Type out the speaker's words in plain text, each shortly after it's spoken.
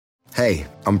Hey,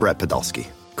 I'm Brett Podolsky,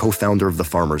 co-founder of The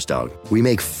Farmer's Dog. We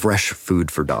make fresh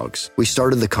food for dogs. We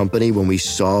started the company when we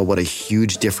saw what a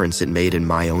huge difference it made in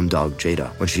my own dog, Jada,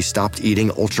 when she stopped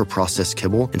eating ultra-processed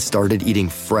kibble and started eating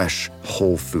fresh,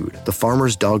 whole food. The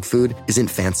Farmer's Dog food isn't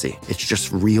fancy. It's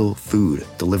just real food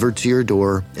delivered to your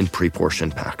door in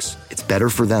pre-portioned packs. It's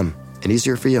better for them and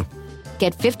easier for you.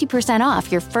 Get 50%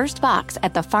 off your first box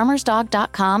at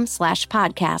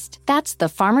thefarmersdog.com/podcast. That's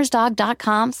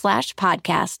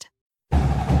thefarmersdog.com/podcast.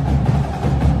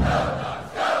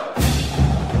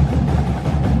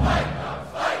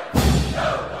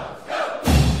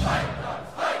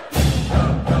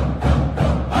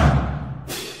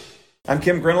 I'm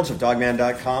Kim Grinolds of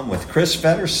DawgmanRadio with Chris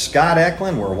Fetter, Scott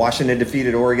Eklund, where Washington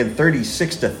defeated Oregon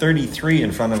 36-33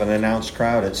 in front of an announced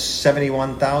crowd at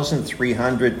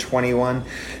 71,321.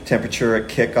 Temperature at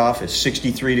kickoff is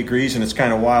 63 degrees, and it's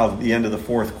kind of wild. At the end of the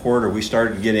fourth quarter, we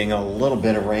started getting a little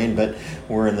bit of rain, but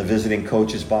we're in the visiting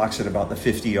coach's box at about the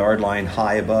 50-yard line,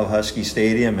 high above Husky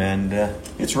Stadium, and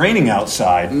it's raining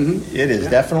outside. Mm-hmm. It is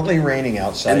definitely raining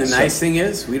outside. And the nice thing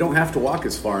is, we don't have to walk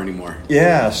as far anymore.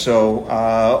 Yeah,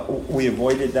 so we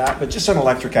avoided that, but just an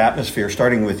electric atmosphere,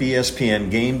 starting with ESPN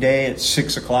Game Day at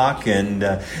 6 o'clock, and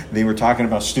they were talking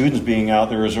about students being out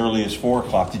there as early as 4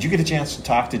 o'clock. Did you get a chance to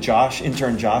talk to Josh,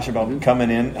 intern Josh, about coming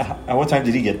in? What time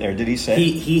did he get there? Did he say?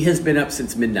 He has been up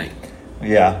since midnight.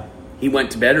 Yeah. He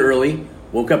went to bed early,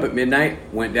 woke up at midnight,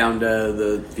 went down to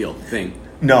the field thing.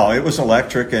 No, it was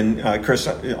electric, and Chris,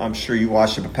 I'm sure you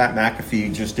watched it, but Pat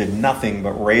McAfee just did nothing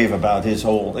but rave about his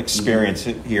whole experience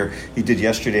here. He did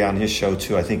yesterday on his show,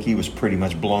 too. I think he was pretty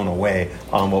much blown away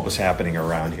on what was happening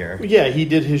around here. Yeah, he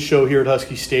did his show here at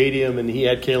Husky Stadium, and he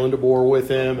had Kalen DeBoer with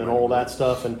him and all that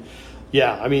stuff. And,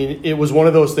 yeah, I mean, it was one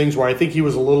of those things where I think he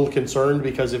was a little concerned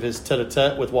because of his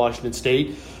tete-a-tete with Washington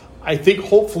State. I think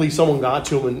hopefully someone got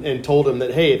to him and told him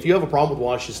that, hey, if you have a problem with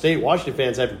Washington State, Washington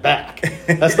fans have your back.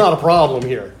 That's not a problem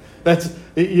here.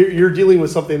 You're dealing with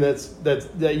something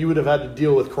that you would have had to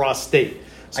deal with cross-state.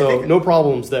 So no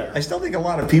problems there. I still think a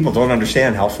lot of people don't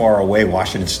understand how far away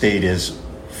Washington State is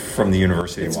from the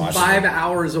University of Washington. 5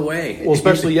 hours away. Well,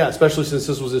 especially since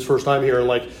this was his first time here. And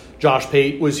like Josh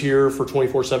Pate was here for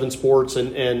 24/7 Sports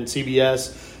and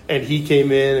CBS. And he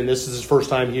came in, and this is his first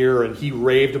time here, and he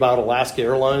raved about Alaska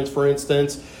Airlines, for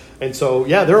instance. And so,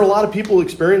 yeah, there are a lot of people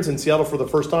experiencing Seattle for the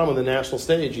first time on the national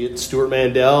stage. You had Stuart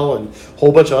Mandel and a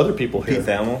whole bunch of other people here. Pete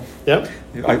Thamel. Yep.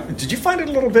 Did you find it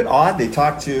a little bit odd? They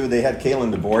had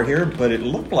Kalen DeBoer here, but it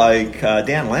looked like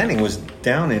Dan Lanning was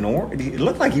down in Oregon. It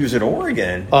looked like he was at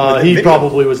Oregon. He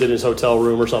probably was in his hotel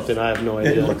room or something. I have no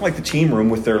idea. It looked like the team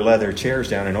room with their leather chairs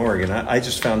down in Oregon. I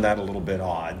just found that a little bit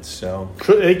odd. So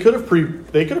they could have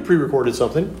pre-recorded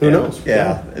something. Who knows?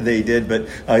 Yeah, they did. But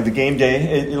the game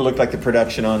day, it looked like the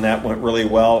production on that went really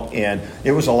well, and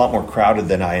it was a lot more crowded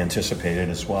than I anticipated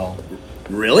as well.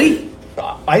 Really?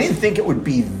 I didn't think it would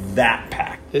be that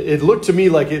packed. It looked to me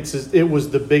like it was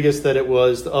the biggest that it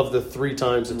was of the 3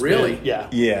 times it's really been.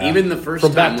 Yeah. Even the first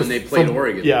time when they played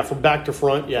Oregon. Yeah, from back to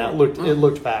front. Yeah, it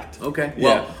looked packed. Okay.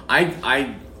 Well,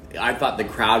 I thought the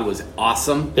crowd was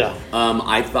awesome. Yeah.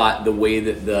 I thought the way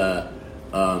that the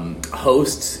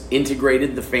hosts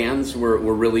integrated the fans were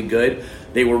really good.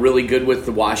 They were really good with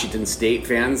the Washington State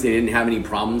fans. They didn't have any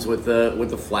problems with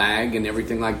the flag and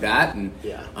everything like that. And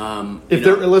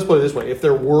let's put it this way: if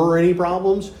there were any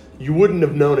problems, you wouldn't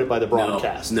have known it by the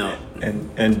broadcast. No.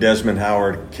 And Desmond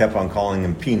Howard kept on calling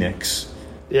him Penix.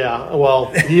 Yeah. Well,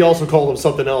 he also called him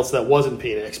something else that wasn't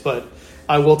Penix. But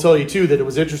I will tell you too that it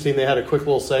was interesting. They had a quick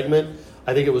little segment.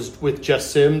 I think it was with Jess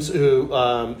Sims,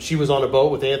 who she was on a boat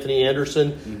with Anthony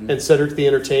Anderson and Cedric the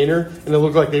Entertainer, and it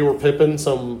looked like they were pipping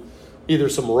either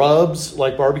some rubs,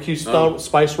 like barbecue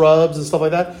spice rubs and stuff like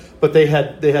that, but they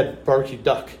had barbecue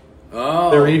duck.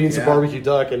 Oh, they were eating some barbecue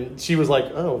duck, and she was like,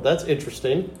 "Oh, that's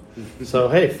interesting." So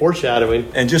hey,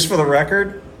 foreshadowing. And just for the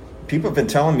record, people have been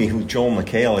telling me who Joel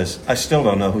McHale is. I still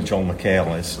don't know who Joel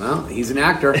McHale is. Well, he's an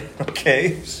actor.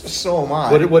 Okay, so am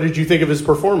I. What did you think of his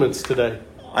performance today?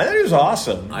 I thought he was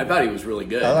awesome. I thought he was really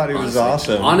good. I thought he was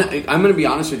awesome. I'm going to be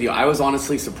honest with you. I was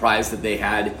honestly surprised that they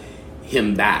had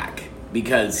him back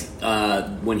because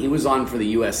when he was on for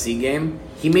the USC game,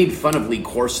 he made fun of Lee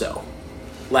Corso.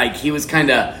 Like, he was kind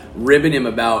of ribbing him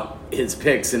about his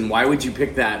picks and why would you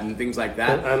pick that and things like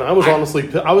that. And I was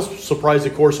surprised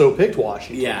that Corso picked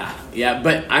Washington. Yeah.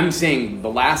 But I'm saying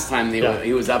the last time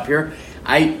he was up here,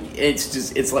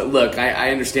 it's like, look,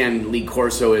 I understand Lee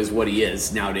Corso is what he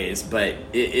is nowadays, but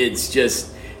that's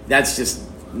just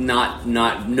not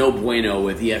no bueno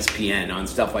with ESPN on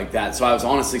stuff like that. So I was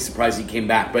honestly surprised he came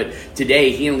back. But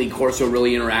today, he and Lee Corso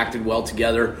really interacted well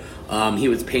together. He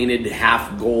was painted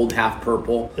half gold, half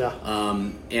purple. Yeah.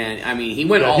 And I mean, he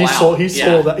went all he's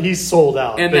out. He's sold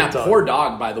out. And big that time. poor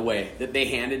dog, by the way, that they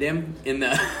handed him in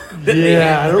the I don't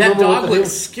that remember dog looked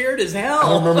scared as hell. I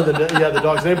don't remember the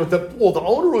dog's name, but the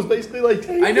owner was basically like,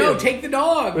 take I know, him. take the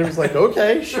dog. And it was like,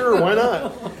 okay, sure, why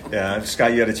not? Yeah,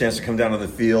 Scott, you had a chance to come down on the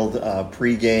field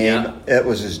pregame. Yeah. It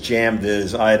was as jammed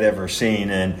as I'd ever seen,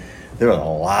 and there were a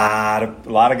lot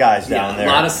of guys down there.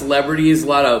 A lot of celebrities, a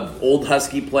lot of old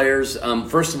Husky players.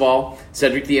 First of all,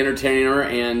 Cedric the Entertainer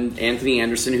and Anthony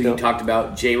Anderson, who you talked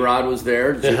about. J-Rod was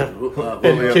there. And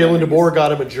Kalen DeBoer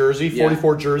got him a jersey,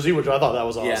 44 jersey, which I thought that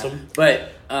was awesome. Yeah.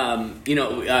 But,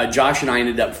 Josh and I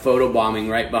ended up photobombing,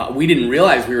 right? But we didn't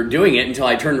realize we were doing it until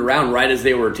I turned around right as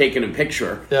they were taking a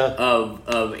picture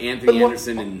of Anthony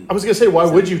Anderson. And I was going to say, why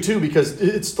would you, too? Because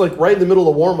it's like right in the middle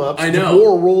of the warm-ups. I know.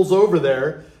 DeBoer rolls over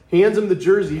there, hands him the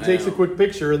jersey, he takes a quick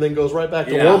picture, and then goes right back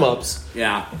to warm-ups.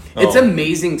 Yeah. It's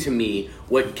amazing to me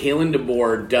what Kalen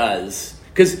DeBoer does.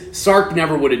 Because Sark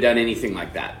never would have done anything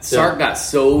like that. Sark got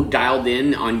so dialed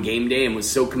in on game day and was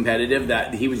so competitive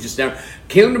that he was just never...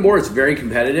 Kalen DeBoer is very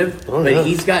competitive, but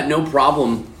he's got no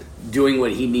problem doing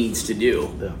what he needs to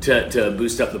do to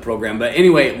boost up the program. But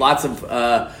anyway, lots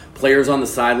of players on the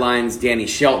sidelines. Danny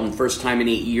Shelton, first time in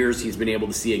 8 years he's been able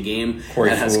to see a game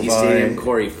at Husky Stadium.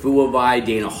 Corey Fuavai,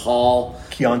 Dana Hall.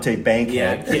 Keontae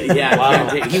Bankhead. Wow.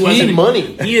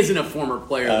 Keontae. He isn't a former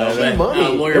player, though.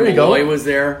 But Lawyer Malloy was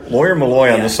there. Lawyer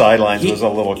Malloy on the sidelines was a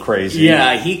little crazy.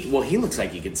 Yeah, he looks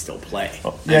like he could still play.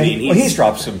 He's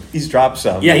dropped some. He's dropped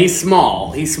some. Yeah, he's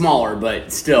small. He's smaller,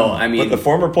 but still, I mean. But the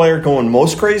former player going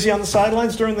most crazy on the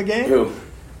sidelines during the game? Who?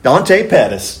 Dante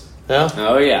Pettis. Yeah.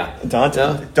 Oh, yeah.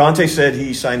 Dante said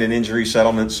he signed an injury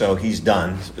settlement, so he's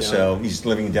done. Yeah. So he's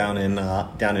living down in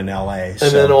L.A. And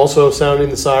then also sounding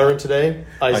the siren today,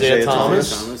 Isaiah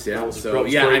Thomas.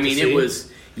 I mean, it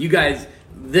was you guys.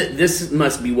 This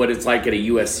must be what it's like at a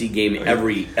USC game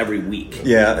every week.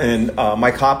 Yeah, and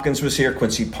Mike Hopkins was here,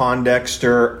 Quincy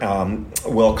Pondexter,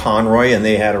 Will Conroy, and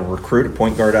they had a recruit, a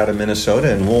point guard out of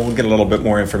Minnesota, and we'll get a little bit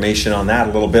more information on that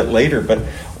a little bit later. But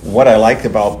what I liked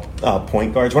about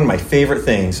point guards, one of my favorite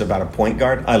things about a point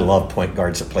guard, I love point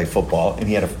guards that play football, and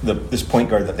he had this point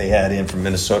guard that they had in from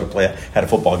Minnesota had a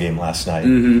football game last night.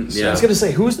 Mm-hmm. So I was going to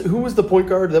say, who was the point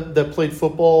guard that played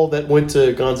football that went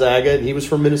to Gonzaga, and he was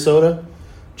from Minnesota?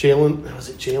 Jalen, was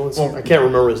it Jalen? I can't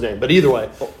remember his name, but either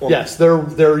way, yes,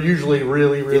 they're usually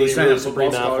really Did he sign a supreme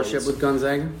football scholarship with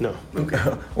Gonzaga? No.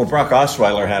 Okay. Well, Brock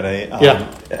Osweiler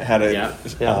had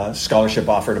a scholarship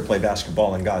offer to play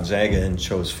basketball in Gonzaga and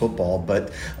chose football,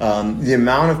 but the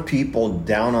amount of people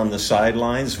down on the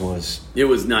sidelines was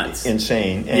nuts,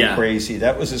 insane and crazy.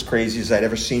 That was as crazy as I'd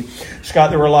ever seen.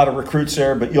 Scott, there were a lot of recruits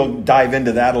there, but you'll dive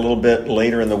into that a little bit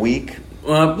later in the week.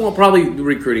 Well, probably the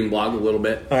recruiting blog a little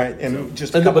bit. All right, and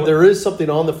but there is something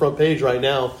on the front page right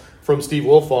now from Steve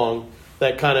Wilfong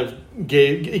that kind of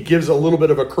gives a little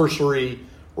bit of a cursory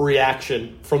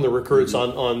reaction from the recruits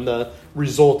on the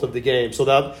result of the game. So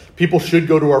that people should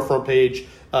go to our front page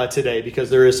today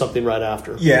because there is something right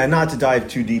after. Yeah, not to dive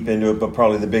too deep into it, but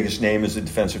probably the biggest name is the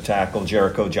defensive tackle.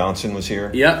 Jericho Johnson was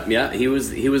here. Yeah. He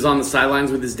was on the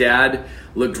sidelines with his dad.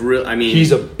 Looked real. I mean,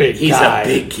 he's a big guy. He's a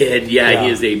big kid. Yeah, he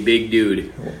is a big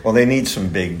dude. Well, they need some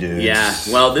big dudes. Yeah.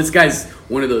 Well, this guy's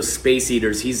one of those space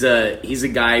eaters. He's a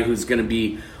guy who's going to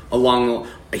be along.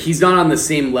 He's not on the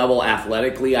same level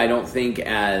athletically, I don't think,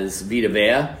 as Vita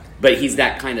Vea. But he's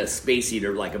that kind of space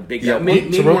eater, like a big guy.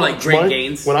 Maybe more like Drake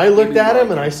Gaines. When I looked at him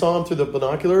and I saw him through the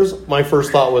binoculars, my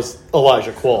first thought was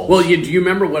Elijah Qualls. Well, do you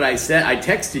remember what I said? I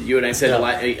texted you and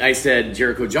I said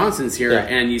Jericho Johnson's here,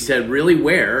 and you said, really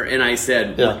where? And I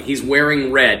said, he's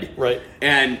wearing red. Right.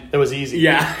 And it was easy.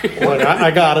 Yeah. I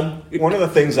got him. One of the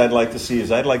things I'd like to see is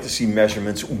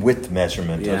measurements with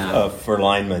measurement for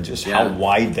linemen, just how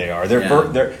wide they are.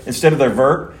 They're instead of their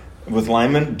vert, with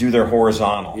linemen, do their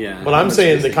horizontal. Yeah. But I'm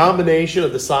saying the combination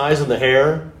of the size and the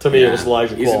hair, to me, it was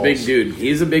Elijah Qualls.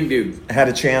 He's a big dude. Had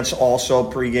a chance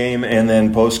also pregame and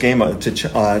then postgame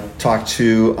to talk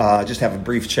to, just have a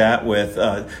brief chat with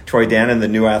Troy Dannon, the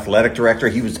new athletic director.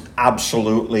 He was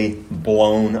absolutely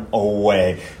blown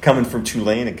away. Coming from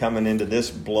Tulane and coming into this,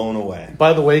 blown away.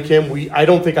 By the way, Kim, I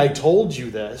don't think I told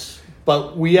you this,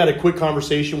 but we had a quick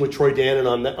conversation with Troy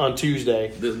Dannon on Tuesday.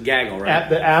 The gaggle,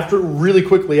 right? Really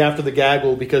quickly after the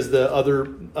gaggle, because the other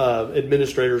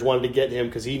administrators wanted to get him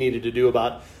because he needed to do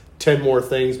about 10 more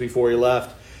things before he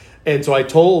left. And so I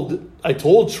told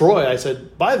Troy, I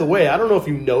said, by the way, I don't know if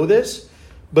you know this,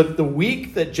 but the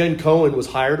week that Jen Cohen was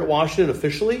hired at Washington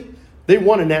officially, they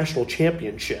won a national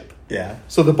championship. Yeah.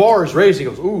 So the bar is raised. He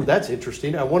goes, ooh, that's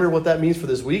interesting. I wonder what that means for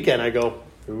this weekend. I go,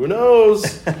 Who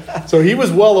knows? So he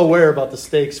was well aware about the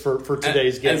stakes for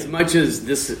today's game. As much as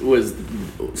this was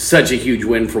such a huge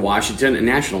win for Washington, a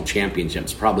national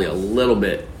championship's probably a little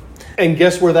bit. And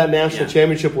guess where that national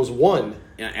championship was won?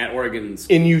 At Oregon's.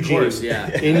 In Eugene. Course, yeah.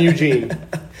 In Eugene.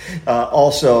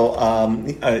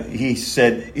 He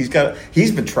said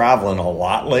he's been traveling a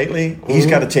lot lately. Mm-hmm. He's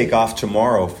got to take off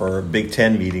tomorrow for Big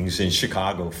Ten meetings in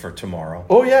Chicago for tomorrow.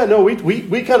 Oh, yeah. No,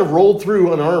 we kind of rolled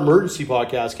through on our emergency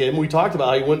podcast, Kim. We talked about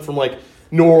how he went from like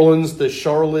New Orleans to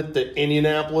Charlotte to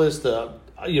Indianapolis to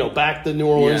back to New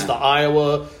Orleans to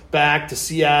Iowa, back to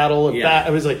Seattle, and back.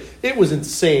 It was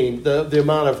insane the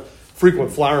amount of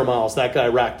frequent flyer miles that guy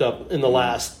racked up in the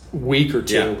last week or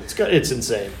two. Yeah. It's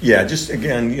insane. Yeah, just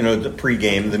again, the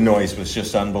pregame, the noise was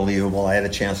just unbelievable. I had a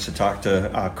chance to talk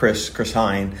to Chris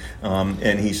Hine,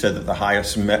 and he said that the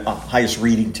highest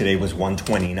reading today was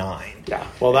 129. Yeah,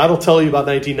 well, that'll tell you about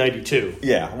 1992.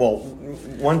 Yeah, well,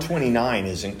 129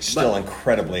 is still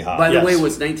incredibly high. By the way,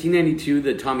 was 1992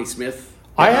 the Tommy Smith?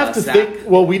 I have to think.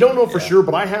 Well, we don't know for sure,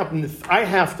 but I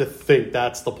have to think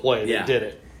that's the play that did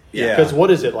it. Yeah. Because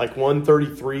what is it, like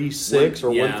 133.6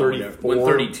 or 134?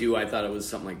 132, I thought it was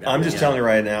something like that. I'm just telling you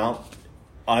right now,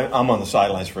 I'm on the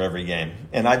sidelines for every game.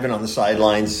 And I've been on the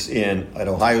sidelines at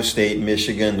Ohio State,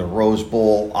 Michigan, the Rose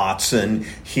Bowl, Autzen,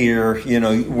 here,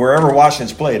 wherever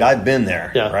Washington's played, I've been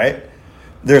there, right?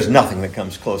 There's nothing that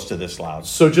comes close to this loud.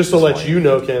 So just to let you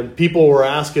know, Kim, people were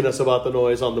asking us about the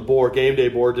noise on the game day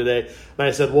board today. And I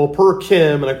said, well, per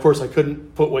Kim, and of course I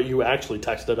couldn't put what you actually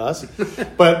texted us,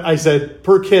 but I said,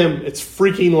 per Kim, it's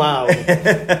freaking loud.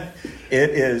 It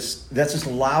is. That's as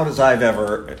loud as I've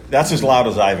ever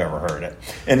heard it.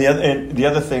 And the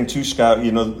other thing too, Scott,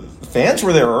 fans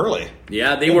were there early.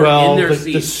 Yeah, they were in their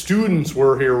seats. The students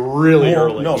were here really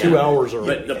early, 2 hours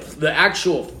early. But the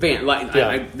actual fan,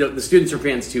 the students are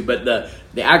fans too, but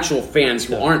the actual fans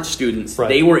who aren't students,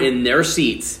 they were in their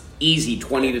seats easy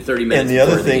 20 to 30 minutes. And the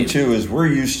other thing too is we're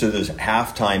used to this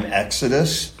halftime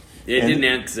exodus. It didn't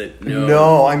exit.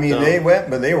 No, I mean they went,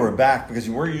 but they were back because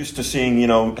we're used to seeing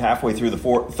halfway through the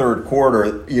third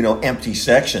quarter empty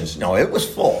sections. No, it was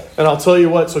full. And I'll tell you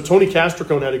what. So Tony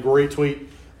Castricone had a great tweet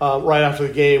right after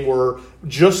the game where,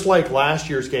 just like last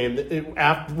year's game,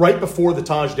 right before the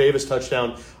Taj Davis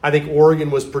touchdown, I think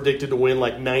Oregon was predicted to win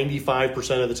like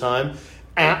 95% of the time.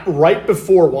 Right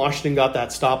before Washington got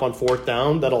that stop on fourth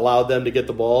down that allowed them to get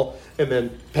the ball, and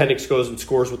then Penix goes and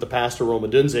scores with the pass to Roma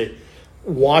Dunze.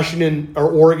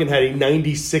 Oregon had a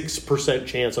 96%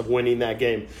 chance of winning that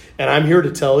game. And I'm here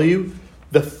to tell you,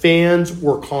 the fans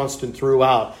were constant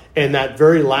throughout. And that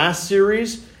very last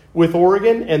series with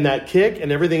Oregon and that kick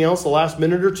and everything else, the last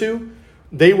minute or two,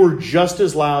 they were just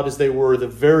as loud as they were the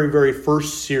very, very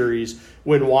first series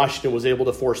when Washington was able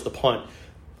to force the punt.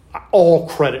 All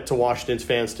credit to Washington's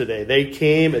fans today. They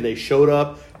came and they showed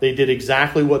up. They did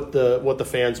exactly what the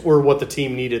fans or what the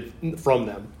team needed from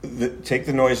them. Take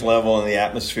the noise level and the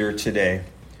atmosphere today.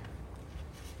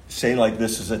 Say like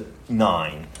this is a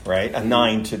 9, right? A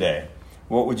 9 today.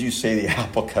 What would you say the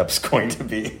Apple Cup's going to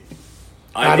be?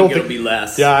 I think it'll be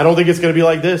less. Yeah, I don't think it's going to be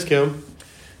like this, Kim.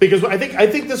 Because I think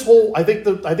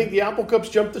the Apple Cup's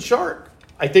jumped the shark.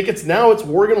 I think it's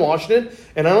Oregon, Washington,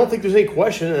 and I don't think there's any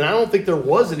question, and I don't think there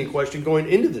was any question going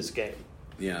into this game.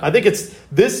 Yeah. I think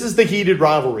this is the heated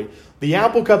rivalry. The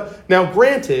Apple Cup. Now,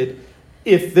 granted,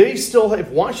 if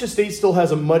Washington State still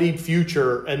has a muddied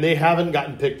future and they haven't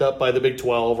gotten picked up by the Big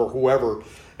 12 or whoever,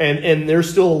 and there's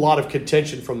still a lot of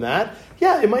contention from that,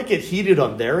 yeah, it might get heated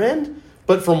on their end.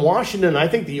 But from Washington, I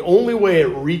think the only way it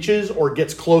reaches or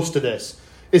gets close to this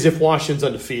is if Washington's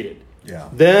undefeated. Yeah.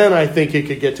 Then I think it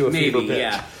could get to a fever pitch.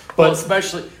 Yeah. But well,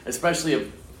 especially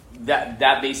if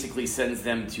that basically sends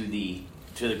them to the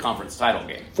conference title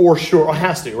game. For sure. It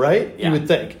has to, right? Yeah. You would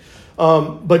think.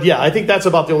 But yeah, I think that's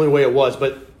about the only way it was.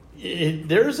 But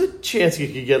there's a chance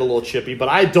it could get a little chippy, but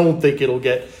I don't think it'll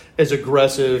get as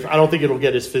aggressive. I don't think it'll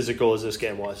get as physical as this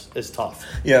game was. It's tough.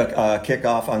 Yeah,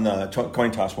 kickoff on the coin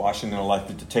toss. Washington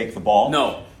elected to take the ball.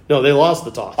 No, they lost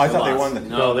the toss. I thought they won the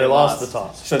No, they lost the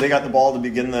toss. So they got the ball to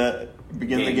begin the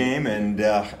game and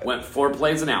went 4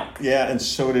 plays and out. Yeah, and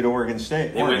so did Oregon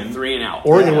State. They went 3 and out.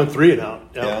 Oregon went 3 and out.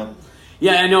 Yeah.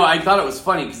 Yeah, I know. I thought it was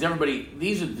funny because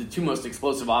these are the 2 most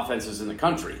explosive offenses in the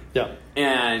country. Yeah.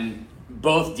 And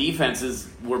both defenses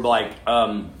were like,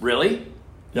 really?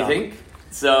 You think?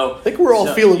 So I think we're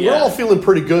all feeling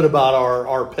pretty good about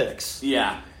our picks.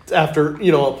 Yeah. After,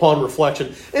 upon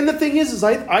reflection. And the thing is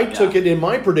I took it in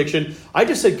my prediction. I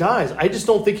just said, guys, I just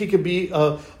don't think it could be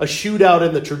a shootout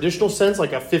in the traditional sense,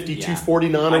 like a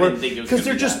 52-49. I didn't think it was because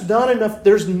there's just not enough.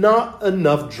 There's not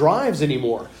enough drives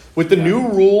anymore. With the new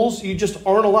rules, you just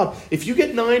aren't allowed. If you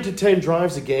get 9 to 10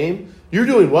 drives a game, you're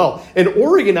doing well. And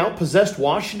Oregon outpossessed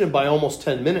Washington by almost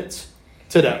 10 minutes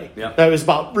today. Yeah. That was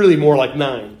about really more like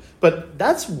 9. But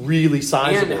that's really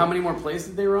sizable. And how many more plays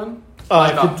did they run?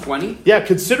 About 20? Yeah,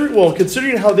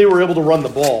 considering how they were able to run the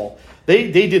ball, they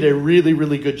did a really,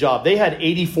 really good job. They had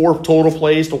 84 total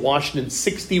plays to Washington's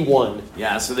 61.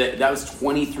 Yeah, so that was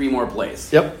 23 more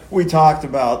plays. Yep. We talked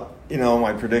about,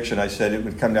 my prediction. I said it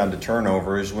would come down to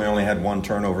turnovers. We only had one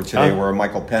turnover today where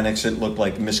Michael Penix, it looked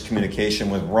like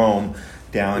miscommunication with Rome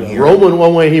down here. Rome went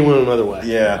one way, he went another way.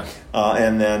 Yeah.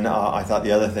 And then I thought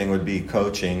the other thing would be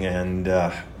coaching, and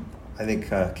I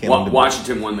think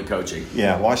Washington won the coaching.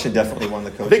 Yeah, Washington definitely won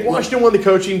the coaching. I think Washington won the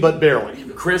coaching, but barely.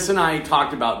 Chris and I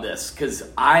talked about this because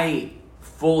I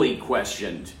fully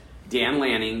questioned Dan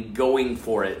Lanning going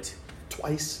for it.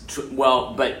 Twice?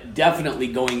 But definitely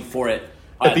going for it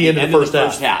at the end of the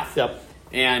first half. Yep.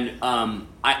 And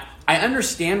I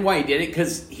understand why he did it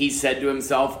because he said to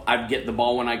himself, I'd get the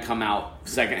ball when I come out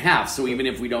second half. So even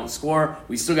if we don't score,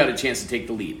 we still got a chance to take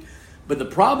the lead. But the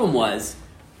problem was,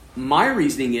 my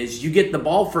reasoning is you get the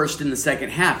ball first in the second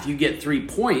half. You get 3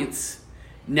 points.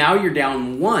 Now you're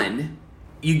down 1.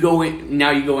 You go in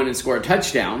and score a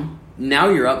touchdown. Now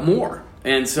you're up more.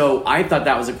 And so I thought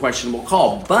that was a questionable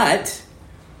call. But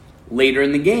later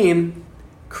in the game,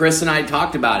 Chris and I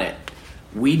talked about it.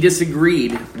 We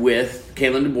disagreed with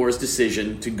Kalen DeBoer's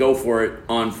decision to go for it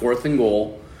on 4th and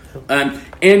goal. And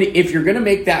if you're going to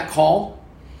make that call,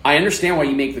 I understand why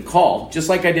you make the call, just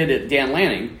like I did at Dan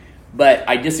Lanning. But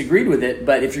I disagreed with it.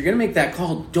 But if you're going to make that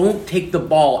call, don't take the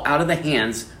ball out of the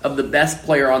hands of the best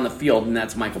player on the field, and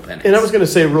that's Michael Penix. And I was going to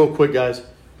say real quick, guys,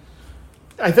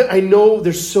 I know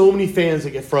there's so many fans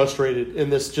that get frustrated in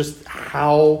this, just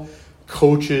how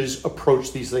coaches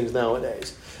approach these things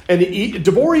nowadays. And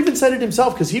DeBoer even said it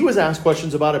himself because he was asked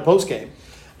questions about it post-game.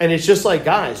 And it's just like,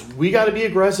 guys, we got to be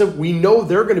aggressive. We know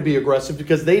they're going to be aggressive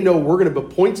because they know we're going to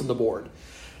put points on the board.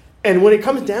 And when it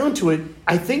comes down to it,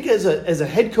 I think as a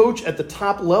head coach at the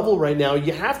top level right now,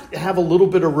 you have to have a little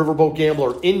bit of riverboat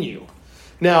gambler in you.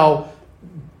 Now,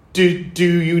 do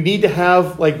you need to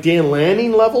have like Dan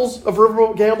Lanning levels of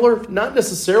riverboat gambler? Not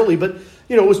necessarily, but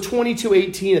it was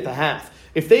 22-18 at the half.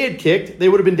 If they had kicked, they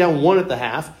would have been down 1 at the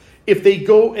half. If they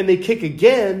go and they kick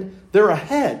again, they're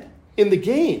ahead in the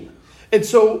game. And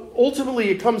so ultimately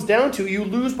it comes down to you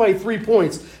lose by 3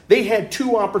 points. They had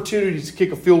 2 opportunities to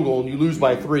kick a field goal and you lose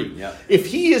by 3. Yep. If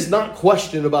he is not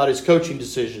questioned about his coaching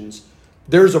decisions,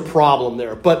 there's a problem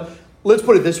there. But let's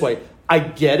put it this way. I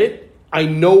get it. I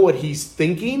know what he's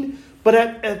thinking. But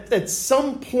at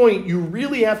some point, you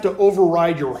really have to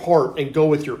override your heart and go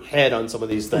with your head on some of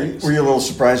these things. Were you a little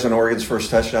surprised on Oregon's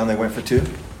first touchdown? They went for 2?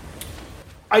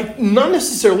 Not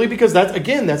necessarily, because that's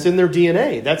in their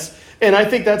DNA. And I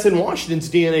think that's in Washington's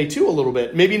DNA too a little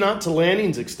bit. Maybe not to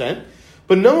Lanning's extent,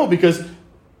 but no, because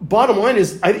bottom line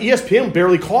is ESPN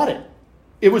barely caught it.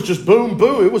 It was just boom,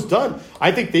 boom. It was done.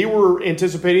 I think they were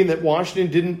anticipating that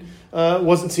Washington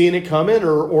wasn't seeing it coming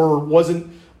or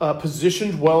wasn't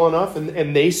positioned well enough,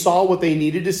 and they saw what they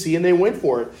needed to see and they went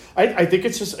for it. I think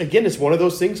it's just, again, it's one of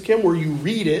those things, Kim, where you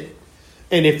read it.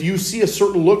 And if you see a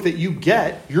certain look that you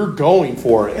get, you're going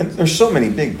for it. And there's so many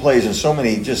big plays and so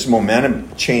many just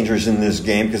momentum changers in this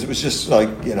game because it was just like,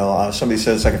 somebody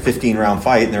said it's like a 15-round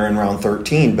fight and they're in round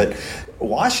 13. But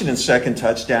Washington's second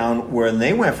touchdown, when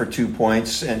they went for 2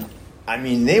 points, and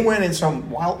they went in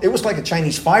it was like a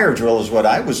Chinese fire drill is what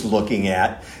I was looking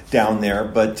at down there.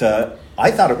 But I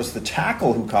thought it was the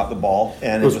tackle who caught the ball.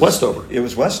 And it was Westover. It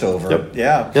was Westover. Yep.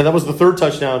 Yeah. Yeah, that was the third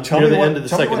touchdown near the end of the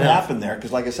second half. Tell me what happened there,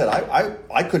 because like I said,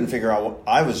 I couldn't figure out what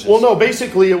I was just... Well, no,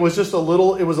 basically it was a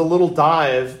little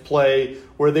dive play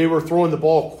where they were throwing the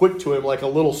ball quick to him like a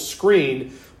little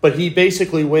screen, but he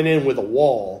basically went in with a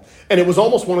wall. And it was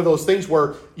almost one of those things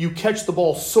where you catch the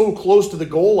ball so close to the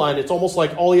goal line, it's almost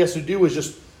like all he has to do is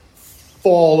just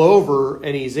fall over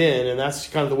and he's in, and that's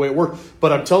kind of the way it worked.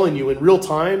 But I'm telling you, in real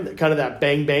time, kind of that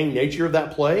bang nature of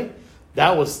that play,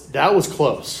 that was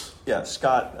close. Yeah,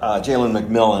 Scott, Jalen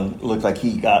McMillan looked like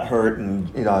he got hurt, and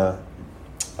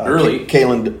early.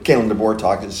 Kalen DeBoer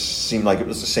talked. It seemed like it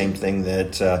was the same thing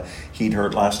that he'd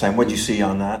hurt last time. What did you see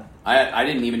on that? I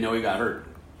didn't even know he got hurt.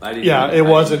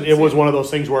 It was one of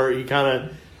those things where he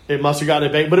it must have gotten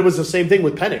a bang, but it was the same thing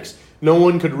with Penix. No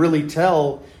one could really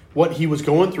tell what he was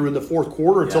going through in the fourth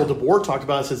quarter until DeBoer talked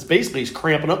about it. Says basically he's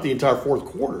cramping up the entire fourth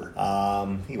quarter.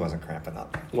 He wasn't cramping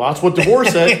up. Well, that's what DeBoer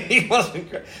said. He wasn't.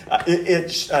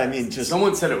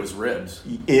 Someone said it was ribs.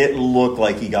 It looked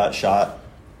like he got shot.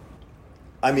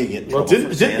 I may get in Well, trouble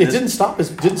for saying this.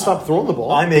 Didn't stop throwing the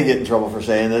ball. I may get in trouble for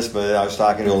saying this, but I was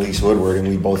talking to Elise Woodward, and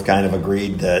we both kind of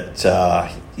agreed that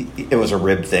it was a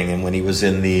rib thing. And when he was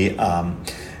in the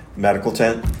medical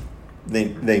tent,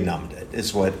 they numbed it.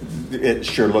 Is what it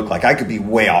sure looked like. I could be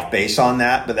way off base on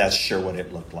that, but that's sure what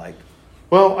it looked like.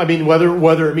 Well, I mean,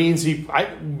 whether it means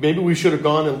maybe we should have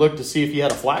gone and looked to see if he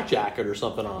had a flak jacket or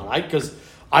something on. Because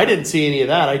I didn't see any of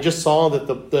that. I just saw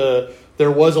that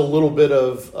there was a little bit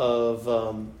of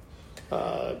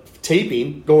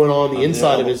taping going on the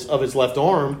inside of his left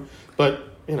arm, but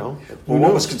Well,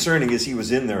 what was concerning is he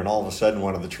was in there, and all of a sudden,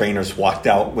 one of the trainers walked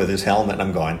out with his helmet, and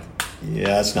I'm going, yeah,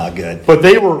 that's not good. But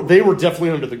they were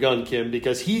definitely under the gun, Kim,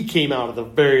 because he came out at the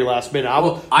very last minute.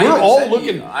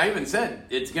 I even said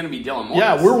it's going to be Dylan Morris.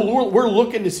 Yeah, we're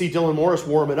looking to see Dylan Morris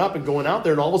warming up and going out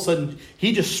there, and all of a sudden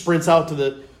he just sprints out to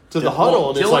the huddle.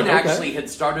 And Dylan it's actually had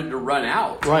started to run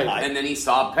out, right? And then he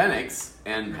saw Penix,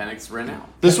 and Penix ran out.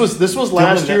 This was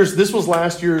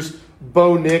last year's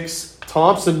Bo Nix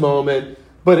Thompson moment,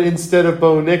 but instead of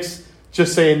Bo Nix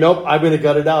just saying nope, I'm going to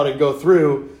gut it out and go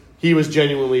through, he was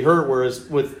genuinely hurt. Whereas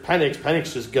with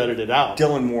Penix just gutted it out.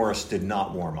 Dylan Morris did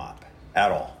not warm up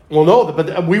at all. Well, no,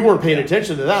 but we weren't paying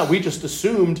attention to that. We just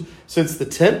assumed since the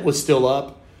tent was still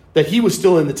up that he was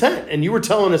still in the tent. And you were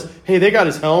telling us, hey, they got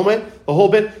his helmet, the whole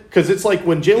bit. Because it's like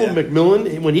when Jalen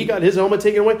McMillan, when he got his helmet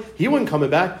taken away, he wasn't coming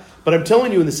back. But I'm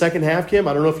telling you, in the second half, Kim,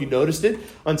 I don't know if you noticed it,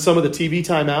 on some of the TV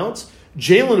timeouts,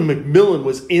 Jalen McMillan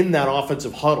was in that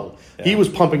offensive huddle. Yeah. He was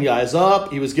pumping guys up.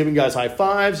 He was giving guys high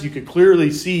fives. You could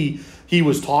clearly see he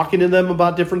was talking to them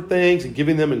about different things and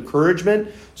giving them encouragement.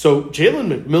 So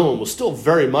Jalen McMillan was still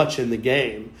very much in the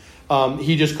game.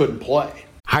 He just couldn't play.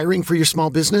 Hiring for your small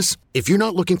business? If you're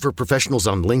not looking for professionals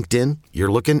on LinkedIn,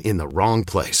 you're looking in the wrong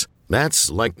place.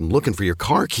 That's like looking for your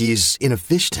car keys in a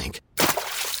fish tank.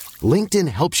 LinkedIn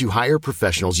helps you hire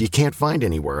professionals you can't find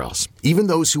anywhere else, even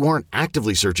those who aren't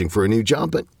actively searching for a new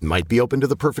job but might be open to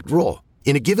the perfect role.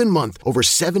 In a given month, over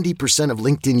 70% of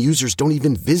LinkedIn users don't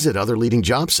even visit other leading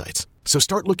job sites. So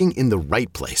start looking in the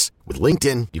right place. With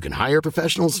LinkedIn, you can hire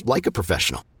professionals like a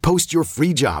professional. Post your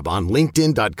free job on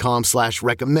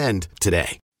linkedin.com/recommend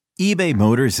today. eBay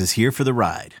Motors is here for the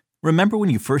ride. Remember when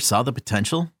you first saw the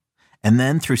potential? And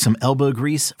then through some elbow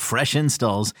grease, fresh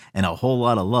installs, and a whole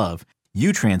lot of love,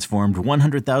 you transformed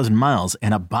 100,000 miles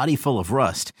and a body full of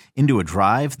rust into a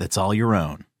drive that's all your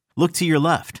own. Look to your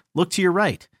left. Look to your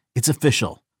right. It's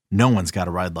official. No one's got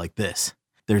a ride like this.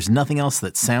 There's nothing else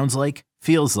that sounds like,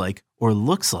 feels like, or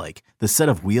looks like the set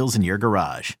of wheels in your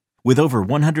garage. With over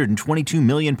 122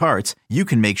 million parts, you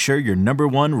can make sure your number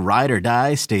one ride or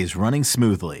die stays running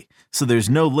smoothly, so there's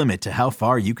no limit to how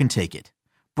far you can take it.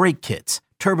 Brake kits,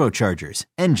 turbochargers,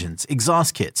 engines,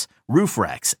 exhaust kits, roof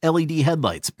racks, LED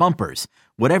headlights, bumpers,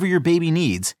 whatever your baby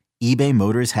needs, eBay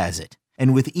Motors has it.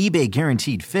 And with eBay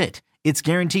Guaranteed Fit, it's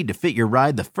guaranteed to fit your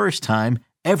ride the first time,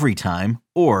 every time,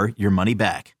 or your money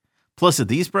back. Plus at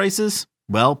these prices,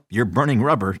 well, you're burning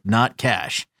rubber, not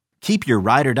cash. Keep your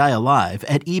ride or die alive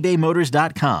at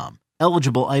ebaymotors.com.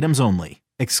 Eligible items only.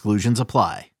 Exclusions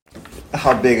apply.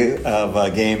 How big of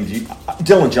a game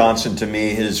Dylan Johnson, to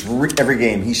me, every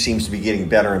game he seems to be getting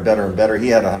better and better and better. He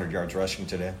had 100 yards rushing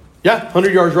today. Yeah,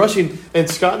 100 yards rushing. And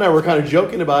Scott and I were kind of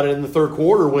joking about it in the third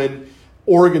quarter when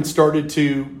Oregon started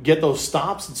to get those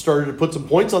stops and started to put some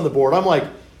points on the board. I'm like,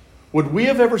 would we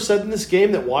have ever said in this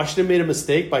game that Washington made a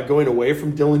mistake by going away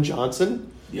from Dylan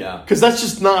Johnson? Yeah. Because that's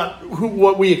just not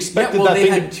what we expected. Yeah, well, that they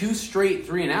had 2 straight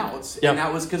 3-and-outs, and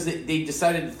that was because they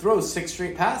decided to throw 6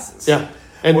 straight passes. Yeah,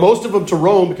 and most of them to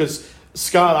Rome because,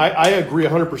 Scott, I agree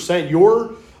 100%.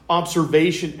 Your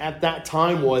observation at that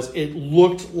time was it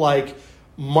looked like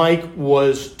Mike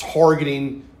was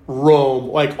targeting Rome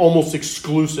like almost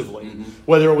exclusively. Mm-hmm.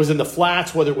 Whether it was in the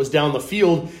flats, whether it was down the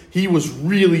field, he was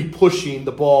really pushing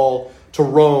the ball to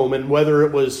Rome, and whether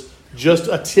it was just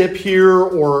a tip here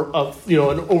or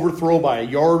an overthrow by a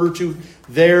yard or two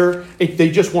there, they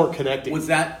just weren't connecting. Was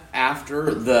that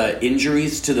after the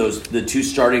injuries to the 2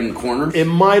 starting corners? It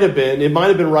might have been. It might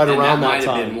have been right around that time. That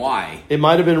might have been why. It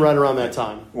might have been right around that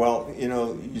time. Well,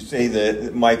 you say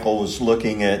that Michael was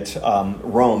looking at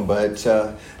Rome, but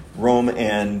Rome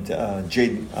and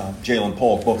Jalen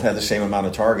Polk both had the same amount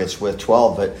of targets with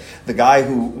 12. But the guy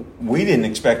who we didn't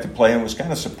expect to play and was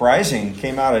kind of surprising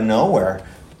came out of nowhere.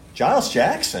 Giles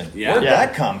Jackson. Yeah. Where'd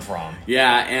that come from?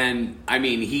 Yeah, and I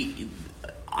mean,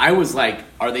 I was like,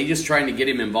 are they just trying to get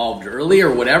him involved early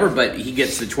or whatever? But he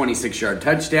gets the 26-yard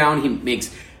touchdown. He makes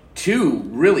 2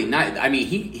 really nice. I mean,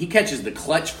 he catches the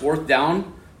clutch 4th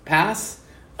down pass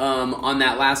on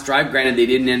that last drive. Granted, they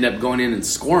didn't end up going in and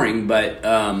scoring, but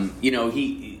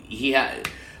he had.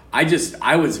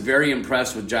 I was very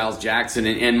impressed with Giles Jackson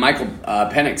and Michael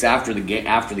Penix after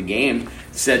the game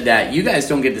said that you guys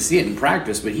don't get to see it in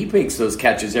practice, but he makes those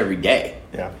catches every day.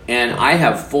 Yeah. And I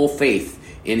have full faith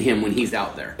in him when he's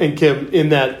out there. And Kim, in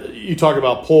that you talk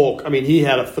about Polk, I mean, he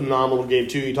had a phenomenal game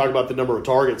too. You talk about the number of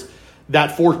targets.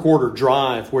 That fourth quarter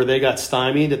drive where they got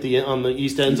stymied on the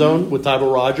east end zone with Tyler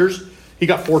Rogers, he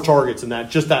got 4 targets in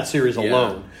that series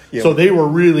alone. Yeah. So they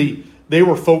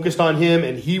were focused on him,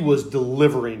 and he was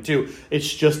delivering too. It's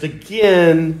just,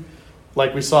 again,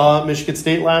 like we saw at Michigan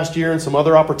State last year and some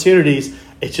other opportunities,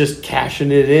 it's just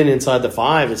cashing it inside the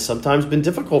 5 has sometimes been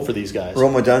difficult for these guys.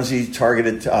 Rome Odunze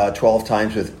targeted 12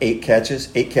 times with 8 catches.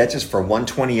 8 catches for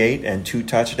 128 and 2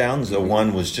 touchdowns. The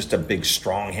one was just a big,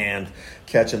 strong hand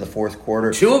catch in the fourth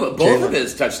quarter. Both of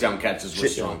his touchdown catches were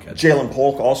strong catches. Jalen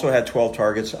Polk also had 12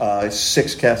 targets,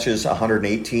 6 catches,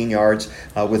 118 yards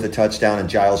with a touchdown, and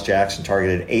Giles Jackson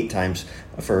targeted 8 times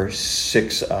for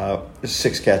 6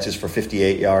 catches for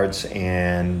 58 yards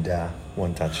and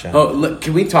 1 touchdown. Oh, look,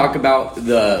 can we talk about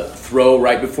the throw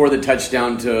right before the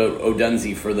touchdown to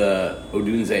Odunze for the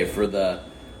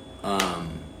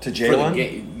to Jalen?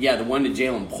 the one to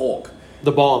Jalen Polk.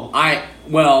 The bomb.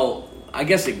 I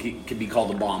guess it could be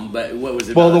called a bomb, but what was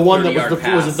it? Well, the one that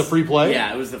was it the free play?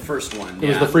 Yeah, it was the first one. It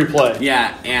was the free play.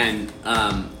 Yeah, and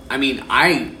I mean,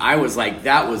 I was like,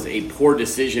 that was a poor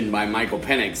decision by Michael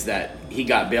Penix that he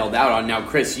got bailed out on. Now,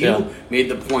 Chris, you made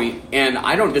the point, and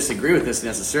I don't disagree with this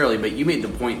necessarily, but you made the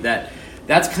point that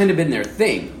that's kind of been their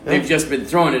thing. Yeah. They've just been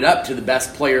throwing it up to the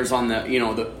best players on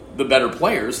the better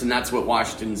players, and that's what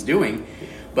Washington's doing.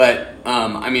 But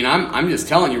I mean, I'm just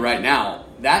telling you right now,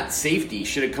 that safety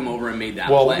should have come over and made that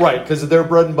play. Well, right, because their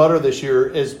bread and butter this year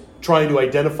is trying to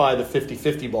identify the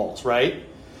 50-50 balls, right?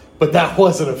 But that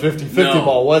wasn't a 50-50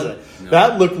 ball, was it? No.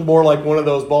 That looked more like one of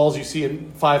those balls you see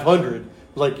in 500.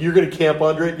 Like, you're going to camp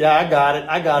under it. Yeah, I got it.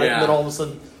 Yeah. And then all of a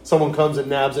sudden, someone comes and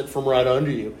nabs it from right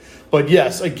under you. But,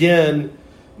 yes, again,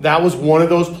 that was one of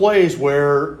those plays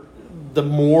where the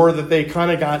more that they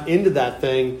kind of got into that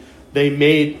thing, they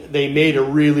made a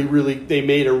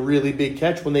really big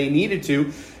catch when they needed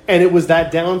to. And it was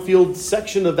that downfield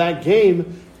section of that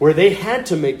game where they had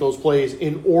to make those plays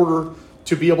in order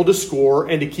to be able to score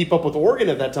and to keep up with Oregon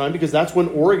at that time, because that's when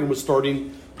Oregon was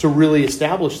starting to really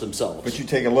establish themselves. But you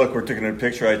take a look, we're taking a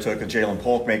picture I took of Jalen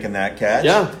Polk making that catch.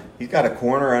 Yeah. He's got a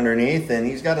corner underneath, and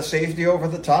he's got a safety over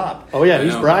the top. Oh, yeah,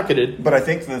 he's bracketed. But I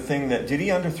think the thing did he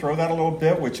underthrow that a little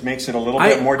bit, which makes it a little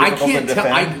bit more difficult to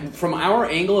defend? From our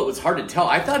angle, it was hard to tell.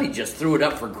 I thought he just threw it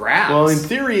up for grabs. Well, in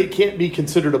theory, it can't be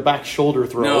considered a back shoulder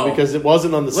throw because it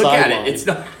wasn't on the sideline. Look at it. It's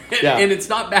not, and it's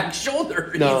not back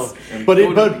shoulder. No.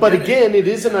 But again, it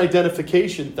is an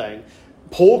identification thing.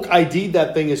 Polk ID'd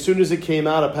that thing as soon as it came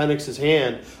out of Penix's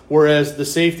hand, whereas the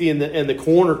safety and the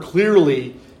corner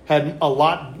clearly had a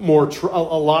lot more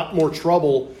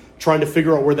trouble trying to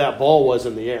figure out where that ball was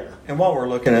in the air. And while we're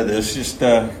looking at this, just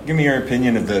give me your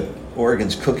opinion of the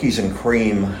Oregon's cookies and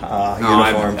cream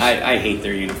uniforms. I hate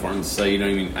their uniforms, so you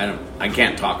don't even. I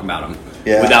can't talk about them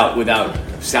without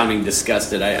sounding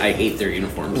disgusted. I hate their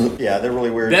uniforms. Yeah, they're really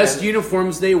weird. Best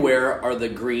uniforms they wear are the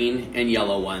green and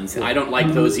yellow ones. I don't like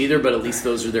those either, but at least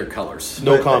those are their colors.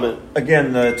 No comment.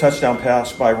 Again, the touchdown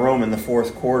pass by Rome in the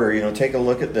fourth quarter. Take a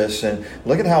look at this and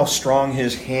look at how strong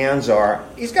his hands are.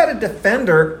 He's got a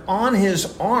defender on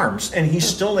his arms, and he's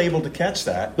still able to catch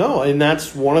that. No, and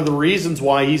that's one of the reasons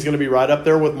why he's going to be right up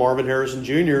there with Marvin Harrison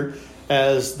Jr.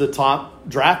 as the top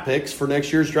draft picks for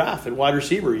next year's draft at wide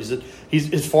receiver. He's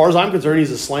as far as I'm concerned,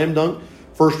 he's a slam dunk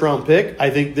first-round pick. I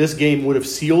think this game would have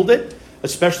sealed it,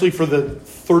 especially for the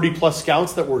 30-plus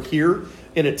scouts that were here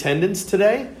in attendance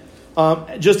today.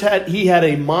 He had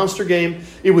a monster game.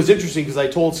 It was interesting because I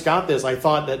told Scott this. I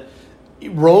thought that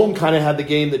Rome kind of had the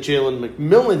game that Jalen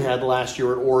McMillan had last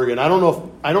year at Oregon. I don't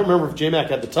remember if J-Mac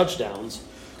had the touchdowns,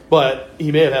 but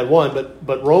he may have had one.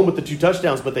 But Rome with the 2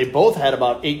 touchdowns, but they both had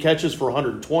about 8 catches for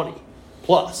 120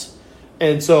 plus.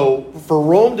 And so for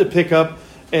Rome to pick up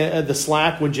the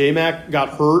slack when J-Mac got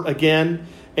hurt again,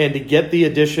 and to get the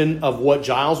addition of what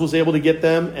Giles was able to get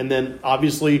them, and then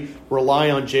obviously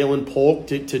rely on Jalen Polk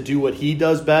to do what he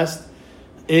does best,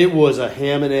 it was a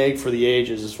ham and egg for the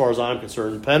ages as far as I'm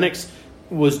concerned. Penix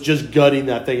was just gutting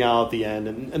that thing out at the end,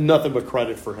 and nothing but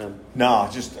credit for him. No,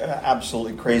 just an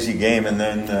absolutely crazy game. And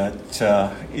then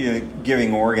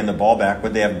giving Oregon the ball back,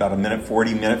 would they have about a minute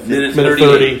 40, minute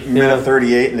 30. Minute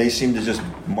 38, and they seemed to just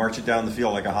march it down the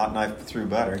field like a hot knife through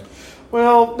butter.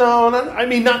 Well, no, not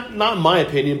in my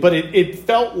opinion, but it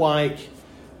felt like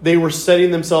they were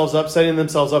setting themselves up,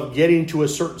 getting to a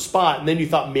certain spot, and then you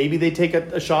thought maybe they'd take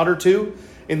a shot or two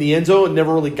in the end zone. It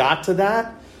never really got to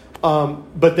that.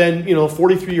 But then,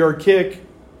 43-yard kick,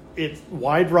 it's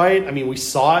wide right. I mean, we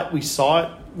saw it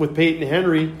with Peyton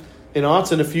Henry in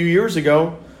Autzen a few years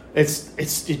ago.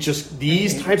 It's just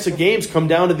these types of games come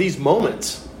down to these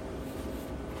moments.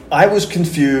 I was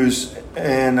confused,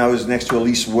 and I was next to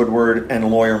Elise Woodward and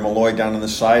Lawyer Malloy down on the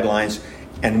sidelines,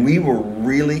 and we were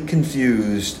really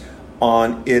confused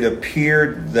on it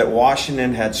appeared that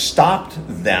Washington had stopped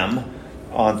them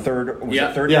on third.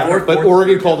 But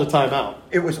Oregon called a timeout.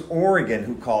 It was Oregon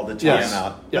who called the timeout.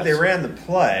 Yes. But they ran the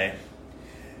play.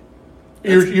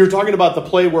 You're talking about the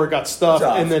play where it got stuffed,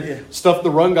 and then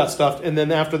the run got stuffed, and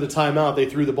then after the timeout, they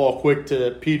threw the ball quick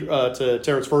to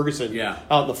Terrence Ferguson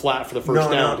out in the flat for the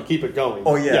first down to keep it going.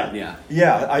 Oh,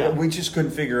 we just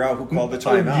couldn't figure out who called the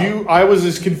timeout. I was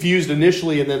as confused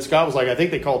initially, and then Scott was like, I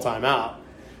think they called timeout.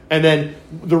 And then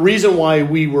the reason why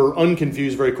we were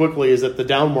unconfused very quickly is that the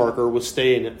down marker was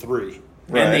staying at 3.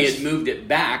 Right. And they had moved it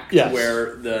back to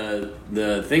where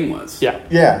the thing was.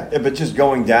 Yeah, but just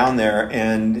going down there,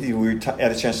 and we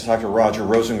had a chance to talk to Roger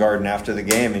Rosengarten after the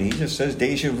game, and he just says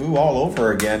deja vu all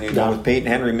over again, with Peyton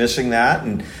Henry missing that,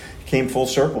 and came full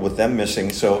circle with them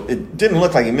missing. So it didn't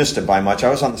look like he missed it by much. I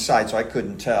was on the side, so I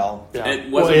couldn't tell. Yeah.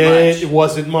 It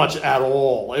wasn't much at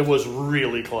all. It was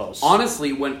really close.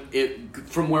 Honestly,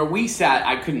 from where we sat,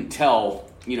 I couldn't tell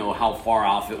how far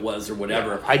off it was or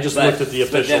whatever. I just looked at the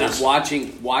officials. But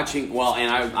then watching. Well, and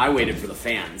I waited for the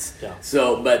fans. Yeah.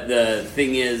 So, but the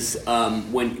thing is,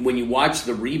 when you watch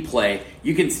the replay,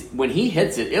 you can when he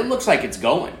hits it, it looks like it's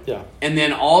going. Yeah. And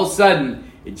then all of a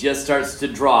sudden, it just starts to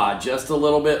draw just a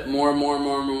little bit more,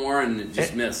 and it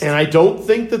just missed. And I don't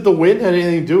think that the wind had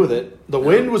anything to do with it. The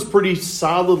wind was pretty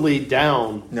solidly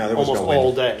down almost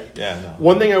all day. Yeah. No.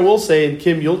 One thing I will say, and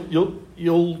Kim,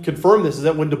 you'll confirm this, is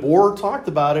that when DeBoer talked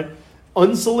about it,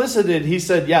 unsolicited, he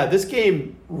said, yeah, this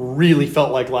game really felt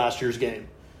like last year's game.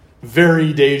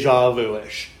 Very deja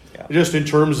vu-ish. Yeah. Just in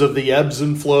terms of the ebbs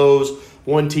and flows.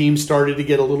 One team started to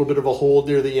get a little bit of a hold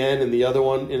near the end, and the other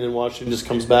one, and then Washington just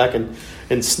comes back and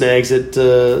snags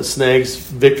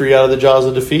victory out of the jaws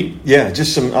of defeat. Yeah,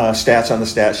 just some stats on the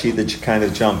stat sheet that kind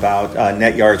of jump out.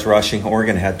 Net yards rushing,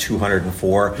 Oregon had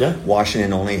 204. Yeah.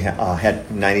 Washington only had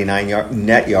 99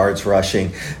 net yards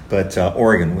rushing, but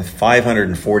Oregon with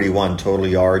 541 total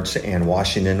yards and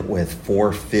Washington with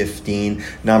 415.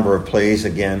 Number of plays,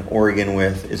 again, Oregon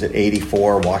with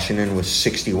 84, Washington with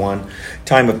 61.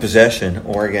 Time of possession,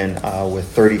 Oregon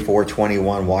with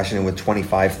 34-21, Washington with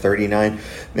 25-39.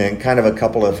 And kind of a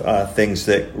couple of things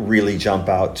that really jump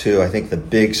out too. I think the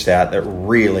big stat that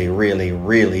really, really,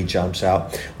 really jumps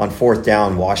out, on fourth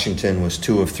down, Washington was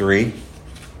 2 of 3.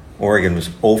 Oregon was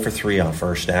 0 for 3 on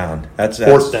first down. That's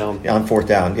fourth down. On fourth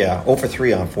down, 0 for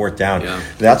 3 on fourth down. Yeah.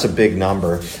 That's a big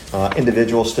number.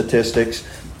 Individual statistics.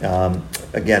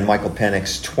 Again, Michael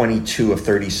Penix, 22 of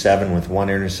 37 with 1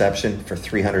 interception for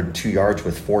 302 yards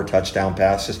with 4 touchdown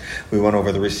passes. We went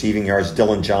over the receiving yards.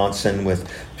 Dylan Johnson with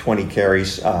 20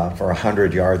 carries for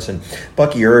 100 yards. And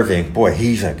Bucky Irving, boy,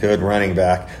 he's a good running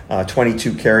back.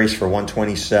 22 carries for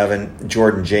 127.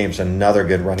 Jordan James, another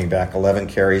good running back, 11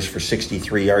 carries for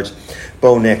 63 yards.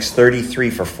 Bo Nix, 33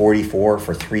 for 44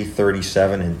 for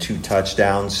 337 and 2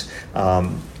 touchdowns.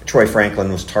 Troy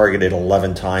Franklin was targeted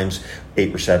 11 times,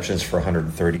 8 receptions for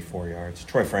 134 yards.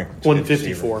 Troy Franklin,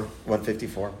 154.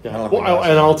 154. Yeah.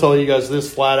 And I'll tell you guys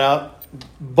this flat out: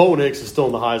 Bo Nix is still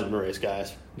in the Heisman race,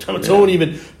 guys. Don't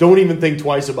even think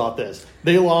twice about this.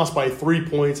 They lost by 3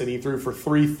 points, and he threw for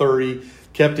 330.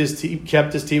 Kept his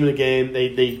team in the game.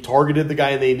 They targeted the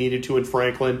guy they needed to in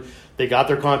Franklin. They got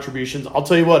their contributions. I'll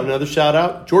tell you what. Another shout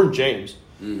out: Jordan James.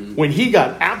 Mm-hmm. When he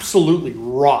got absolutely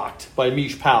rocked by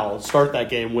Mish Powell to start that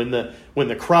game, when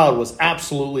the crowd was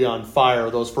absolutely on fire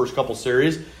those first couple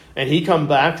series, and he come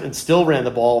back and still ran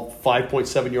the ball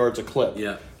 5.7 yards a clip.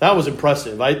 Yeah. That was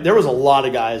impressive. There was a lot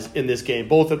of guys in this game,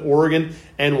 both at Oregon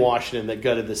and Washington, that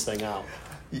gutted this thing out.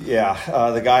 Yeah,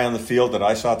 the guy on the field that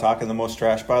I saw talking the most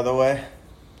trash, by the way,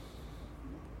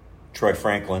 Troy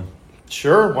Franklin.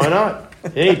 Sure, why not?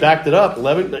 Hey, he backed it up.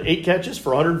 8 catches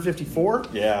for 154.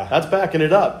 Yeah. That's backing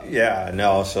it up. Yeah,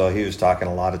 no, so he was talking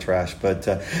a lot of trash. But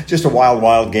just a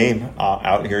wild game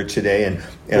out here today. And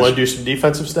you want to do some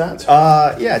defensive stats?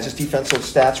 Yeah, just defensive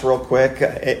stats real quick.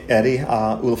 Eddie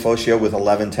Ulofoshio with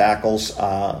 11 tackles.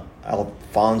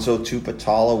 Alfonso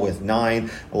Tupatala with 9,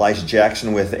 Elijah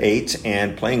Jackson with 8,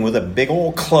 and playing with a big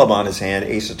old club on his hand,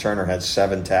 Asa Turner had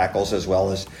 7 tackles, as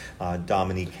well as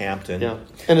Dominique Hampton. Yeah,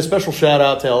 and a special shout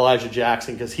out to Elijah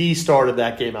Jackson, because he started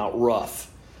that game out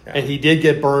rough, and he did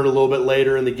get burned a little bit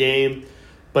later in the game.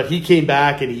 But he came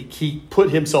back and he put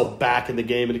himself back in the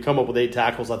game, and to come up with 8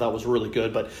 tackles I thought was really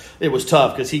good. But it was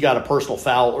tough because he got a personal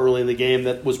foul early in the game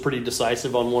that was pretty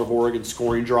decisive on one of Oregon's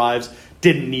scoring drives.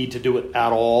 Didn't need to do it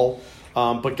at all,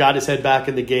 but got his head back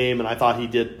in the game, and I thought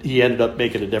he ended up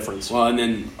making a difference. Well, and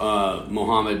then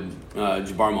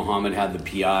Jabbar Muhammad had the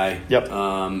PI. Yep.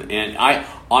 And I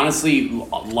honestly,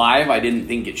 live, I didn't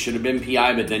think it should have been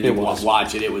PI, but then you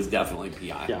watch it, it was definitely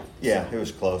PI. Yeah, it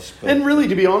was close. But and really,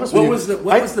 to be honest what with you,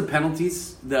 what was the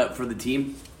penalties for the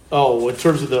team? Oh, in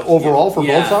terms of the overall for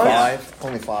both sides? 5,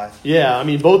 only 5. Yeah, I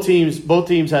mean, both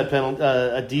teams had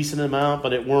a decent amount, but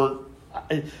they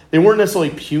weren't necessarily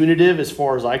punitive as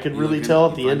far as I could really tell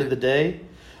at the end of the day.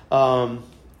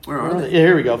 Where are they? Yeah,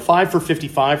 here we go. 5 for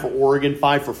 55 for Oregon,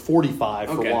 5 for 45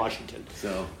 for Washington.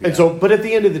 But at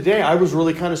the end of the day, I was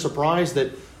really kind of surprised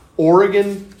that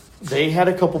Oregon, they had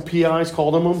a couple PIs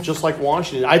called on them, just like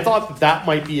Washington. I thought that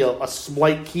might be a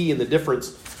slight key in the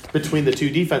difference between the two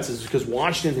defenses, because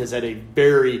Washington has had a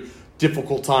very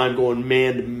difficult time going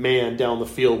man-to-man down the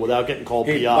field without getting called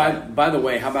PI. By the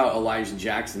way, how about Elijah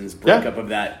Jackson's breakup of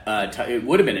that? It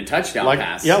would have been a touchdown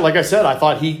pass. Yeah, like I said, I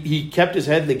thought he kept his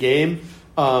head in the game.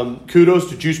 Kudos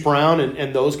to Juice Brown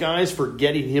and those guys for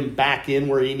getting him back in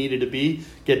where he needed to be,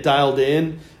 get dialed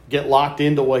in, get locked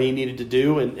into what he needed to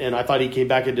do, and I thought he came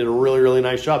back and did a really, really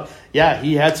nice job. Yeah,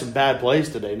 he had some bad plays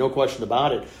today, no question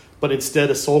about it. But instead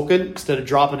of sulking, instead of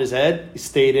dropping his head, he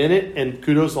stayed in it, and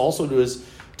kudos also to his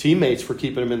teammates for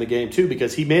keeping him in the game too,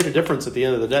 because he made a difference at the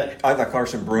end of the day. I thought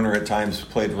Carson Bruner at times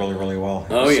played really, really well.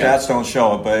 Yeah. Stats don't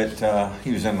show it, but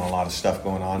he was in a lot of stuff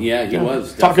going on. Yeah, he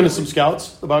was. Talking to some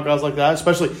scouts about guys like that,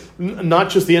 especially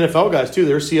not just the NFL guys too.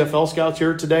 There's CFL scouts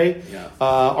here today. Yeah.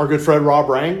 Our good friend Rob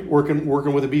Rang working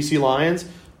with the BC Lions.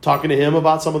 Talking to him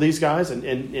about some of these guys,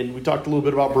 and we talked a little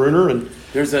bit about Bruner. And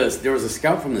there was a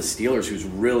scout from the Steelers who's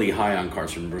really high on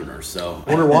Carson Bruner. So I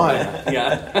wonder why.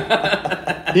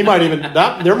 Yeah, he might even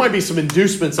there might be some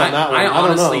inducements on that one. I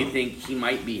don't know. honestly think he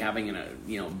might be having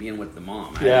being with the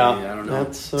mom. I don't know.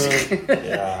 That's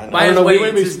By the way,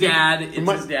 it's his dad. It's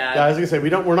his dad. Yeah, I was gonna say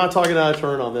we're not talking out of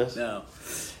turn on this. No.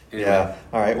 Anyway. Yeah.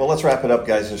 All right. Well, let's wrap it up,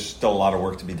 guys. There's still a lot of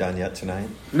work to be done yet tonight.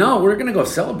 No, we're going to go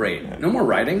celebrate. No more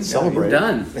writing. Celebrate. We're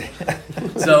done.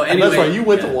 So anyway, that's right. You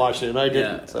went to Washington. I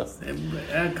didn't. Yeah.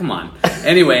 So. Come on.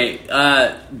 Anyway,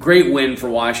 great win for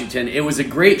Washington. It was a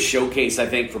great showcase, I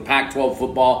think, for Pac-12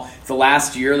 football. It's the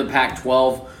last year of the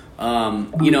Pac-12.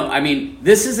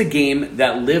 This is a game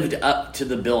that lived up to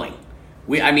the billing.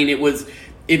 It was.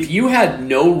 If you had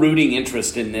no rooting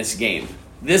interest in this game,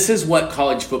 this is what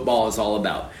college football is all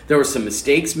about. There were some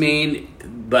mistakes made,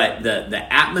 but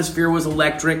the atmosphere was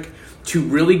electric. Two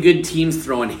really good teams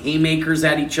throwing haymakers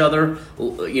at each other,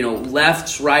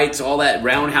 lefts, rights, all that,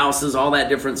 roundhouses, all that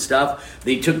different stuff.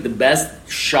 They took the best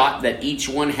shot that each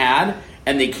one had,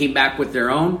 and they came back with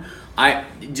their own. I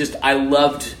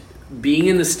loved being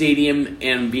in the stadium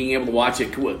and being able to watch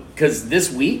it, because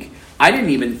this week I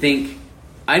didn't think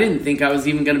I was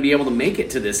even going to be able to make it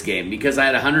to this game because I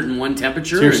had 101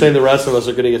 temperature. So you're saying the rest of us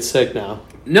are going to get sick now?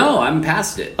 No, I'm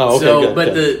past it. Oh, okay.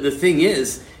 Good. The thing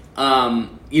is,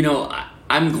 I'm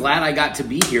glad I got to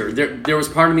be here. There was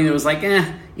part of me that was like,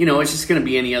 it's just going to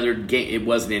be any other game. It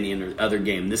wasn't any other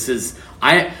game. This is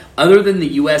other than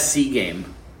the USC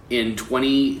game in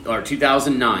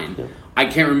 2009. Yeah. I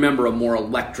can't remember a more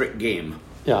electric game.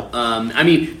 Yeah.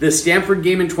 The Stanford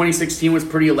game in 2016 was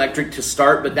pretty electric to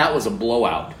start, but that was a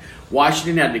blowout.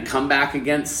 Washington had to come back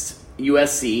against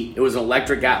USC. It was an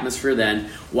electric atmosphere then.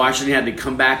 Washington had to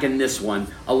come back in this one.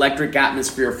 Electric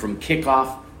atmosphere from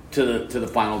kickoff to the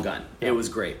final gun. Yeah. It was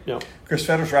great. Yeah. Chris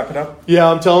Fetters, wrap it up. Yeah,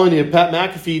 I'm telling you, Pat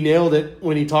McAfee nailed it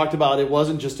when he talked about it.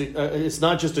 Wasn't just it's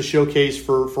not just a showcase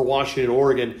for Washington and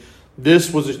Oregon.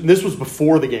 This was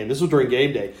before the game. This was during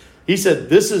game day. He said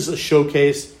this is a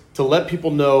showcase to let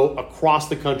people know across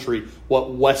the country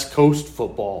what West Coast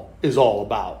football is all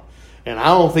about. And I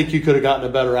don't think you could have gotten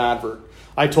a better advert.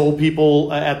 I told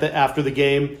people after the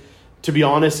game, to be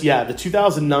honest, the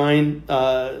 2009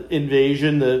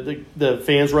 invasion, the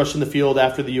fans rushing the field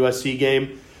after the USC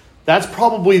game, that's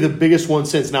probably the biggest one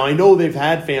since. Now, I know they've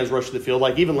had fans rushing the field.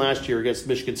 Like even last year against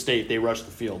Michigan State, they rushed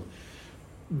the field.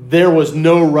 There was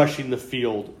no rushing the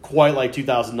field quite like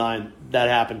 2009 that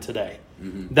happened today.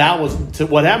 Mm-hmm.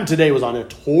 What happened today was on a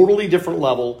totally different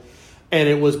level, and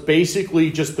it was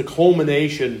basically just the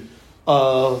culmination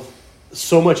of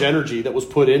so much energy that was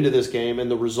put into this game and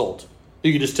the result.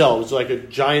 You could just tell it was like a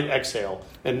giant exhale,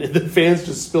 and the fans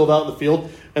just spilled out in the field,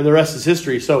 and the rest is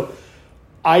history. So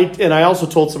I also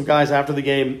told some guys after the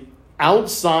game,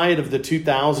 outside of the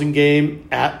 2000 game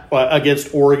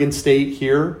against Oregon State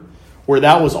here, where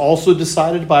that was also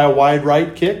decided by a wide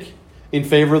right kick, in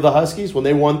favor of the Huskies when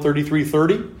they won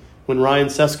 33-30, when Ryan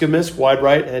Seska missed wide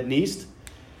right, heading east.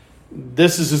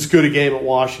 This is as good a game at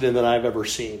Washington that I've ever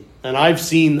seen. And I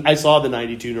saw the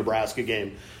 92 Nebraska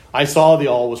game. I saw the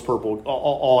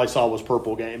all I saw was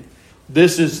purple game.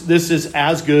 This is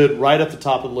as good, right at the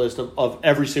top of the list of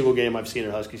every single game I've seen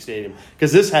at Husky Stadium,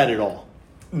 because this had it all.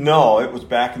 No, it was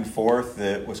back and forth.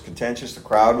 It was contentious. The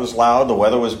crowd was loud. The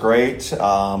weather was great.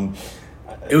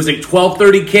 It was a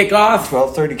 12:30 kickoff.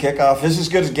 12:30 kickoff. This is as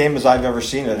good a game as I've ever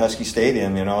seen at Husky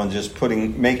Stadium, and just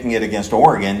making it against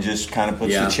Oregon just kind of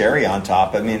puts the cherry on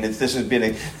top. I mean, if this had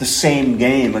been the same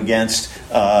game against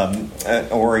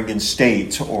Oregon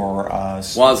State or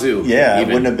Wazoo, it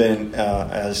wouldn't have been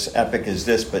as epic as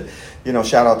this. But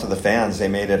shout out to the fans; they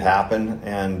made it happen.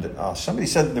 And somebody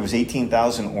said that there was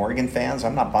 18,000 Oregon fans.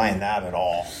 I'm not buying that at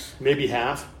all. Maybe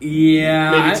half.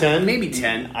 Yeah, maybe 10. Maybe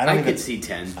 10. I could see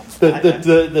 10.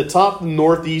 The top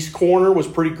northeast corner was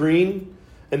pretty green,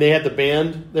 and they had the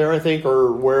band there, I think,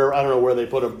 or where, I don't know where they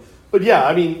put them. But yeah,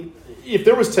 I mean, if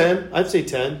there was 10, I'd say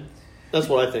 10. That's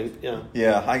what I think. Yeah.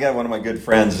 Yeah, I got one of my good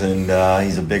friends, and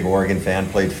he's a big Oregon fan.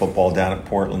 Played football down at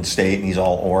Portland State, and he's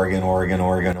all Oregon,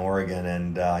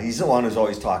 and he's the one who's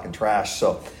always talking trash.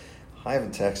 So I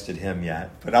haven't texted him yet,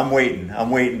 but I'm waiting.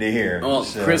 I'm waiting to hear. Well,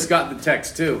 Chris got the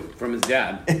text, too, from his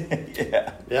dad.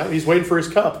 Yeah, he's waiting for his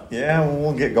cup. Yeah, well,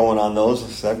 we'll get going on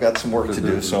those. I've got some work to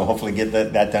do, so hopefully get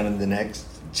that done in the next,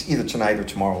 either tonight or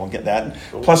tomorrow. We'll get that.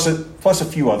 Cool. Plus a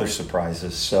few other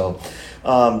surprises. So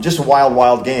just a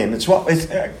wild game.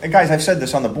 Guys, I've said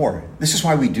this on the board. This is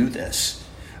why we do this.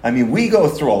 I mean, we go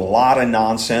through a lot of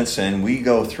nonsense and we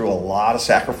go through a lot of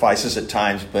sacrifices at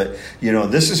times, but,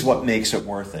 this is what makes it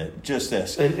worth it. Just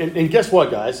this. And guess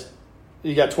what, guys?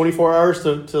 You got 24 hours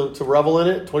to revel in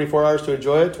it, 24 hours to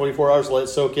enjoy it, 24 hours to let it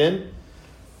soak in,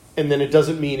 and then it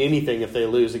doesn't mean anything if they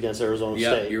lose against Arizona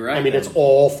State. You're right. I mean, it's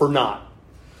all for naught.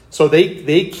 So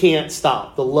they can't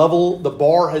stop. The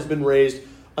bar has been raised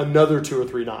another 2 or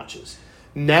 3 notches.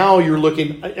 Now you're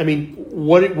looking. I mean,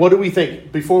 what do we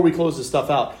think before we close this stuff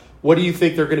out? What do you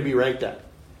think they're going to be ranked at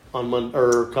on Monday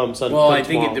or come Sunday? Well, I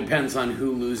think it depends on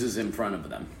who loses in front of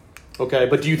them. Okay,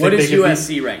 but do you think what is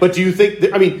USC ranked? But do you think?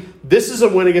 This is a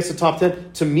win against the top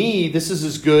 10. To me, this is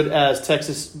as good as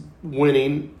Texas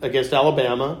winning against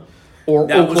Alabama or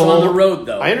that Oklahoma. Was on the road,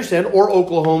 though. I understand. Or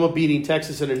Oklahoma beating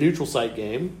Texas in a neutral site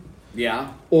game.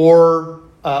 Yeah. Or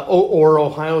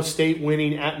Ohio State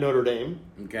winning at Notre Dame.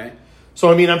 Okay. So,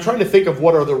 I'm trying to think of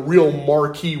what are the real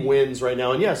marquee wins right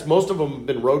now. And, yes, most of them have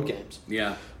been road games.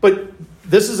 Yeah. But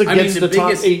this is against the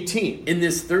top 18. In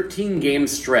this 13-game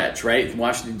stretch, right?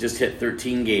 Washington just hit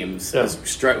 13 games. Yeah. It's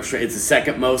the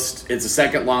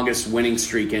second longest winning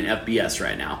streak in FBS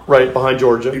right now. Right, behind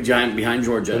Georgia. Behind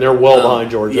Georgia. And they're well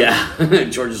behind Georgia. Yeah.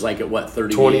 Georgia's like at,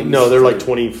 30 games? No, they're like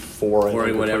 24, I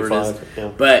think, whatever 25. it is.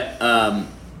 Yeah. But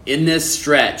in this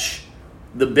stretch,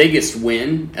 the biggest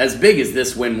win, as big as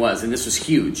this win was, and this was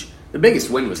huge, the biggest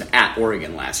win was at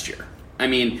Oregon last year. I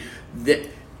mean,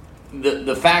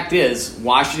 the fact is,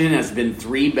 Washington has been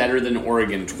 3 better than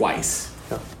Oregon twice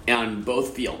on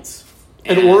both fields.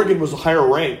 And Oregon was higher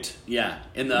ranked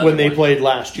when they played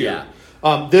last year.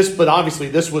 Yeah. But obviously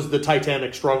this was the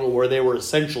Titanic struggle where they were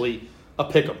essentially a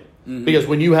pick'em. Mm-hmm. Because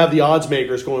when you have the odds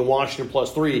makers going Washington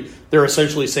 +3, they're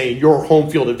essentially saying your home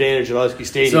field advantage at Husky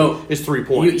Stadium is 3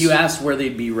 points. You asked where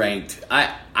they'd be ranked.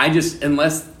 I just,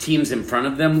 unless teams in front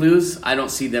of them lose, I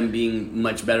don't see them being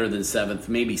much better than 7th,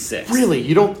 maybe 6th. Really?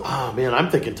 You don't? Oh, man,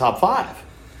 I'm thinking top 5.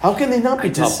 How can they not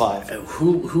be top 5?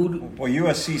 Who? Well,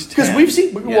 USC's 10. Because we've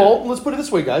seen, well, let's put it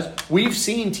this way, guys. We've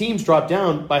seen teams drop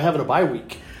down by having a bye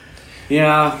week.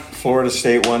 Yeah, Florida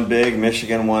State won big,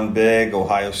 Michigan won big,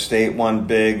 Ohio State won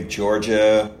big,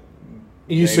 Georgia.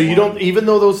 You don't, even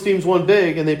though those teams won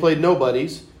big and they played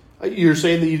nobodies, you're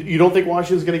saying that you don't think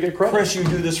Washington's going to get credit? Chris, you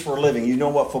do this for a living. You know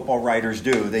what football writers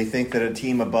do. They think that a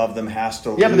team above them has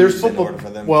to lose but there's football, in order for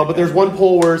them but there's one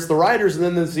poll where it's the writers, and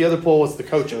then there's the other poll, it's the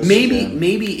coaches.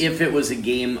 Maybe if it was a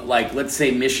game like, let's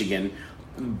say Michigan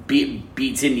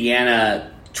beats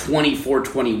Indiana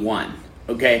 24-21.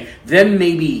 Okay, then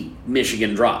maybe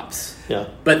Michigan drops. Yeah,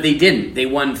 but they didn't. They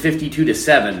won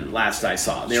 52-7 last I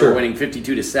saw. They were winning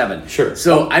 52-7. Sure.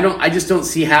 So I just don't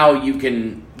see how you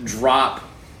can drop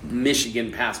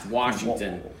Michigan past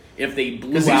Washington if they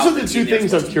blew out. These are the two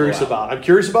things I'm curious about. I'm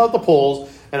curious about the polls,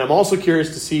 and I'm also curious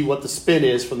to see what the spin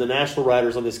is from the national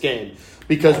writers on this game,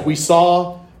 because we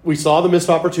saw the missed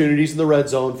opportunities in the red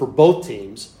zone for both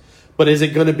teams. But is it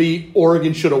going to be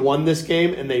Oregon should have won this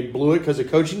game and they blew it because of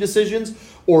coaching decisions?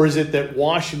 or is it that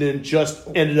Washington just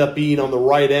ended up being on the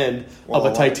right end of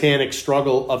a titanic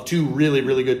struggle of two really,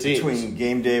 really good teams? Between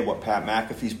game day, what Pat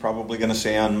McAfee's probably going to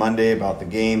say on Monday about the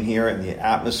game here and the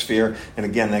atmosphere, and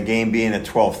again, the game being at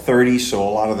 12:30, so a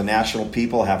lot of the national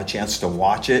people have a chance to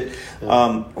watch it.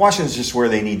 Washington's just where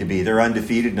they need to be. They're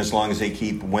undefeated, and as long as they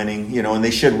keep winning, and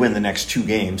they should win the next two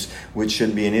games, which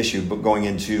shouldn't be an issue, but going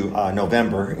into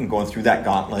November and going through that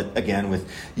gauntlet again with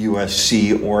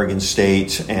USC, Oregon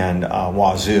State, and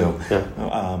Wazoo.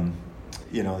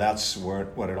 That's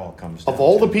what it all comes down to. Of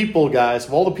all the people, guys,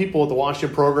 of all the people at the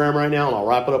Washington program right now, and I'll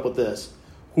wrap it up with this,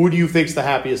 who do you think's the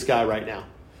happiest guy right now?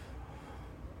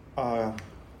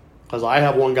 Because I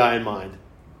have one guy in mind.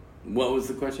 What was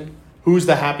the question? Who's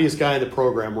the happiest guy in the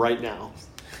program right now?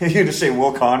 You're going to say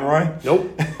Will Conroy?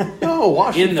 Nope. No,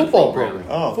 Washington In the football program.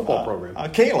 program. Football program.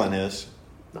 Caitlin is.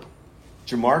 No.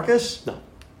 Jamarcus? No.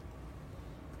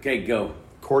 Okay, go.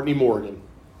 Courtney Morgan.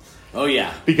 Oh,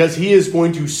 yeah. Because he is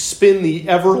going to spin the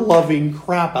ever-loving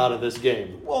crap out of this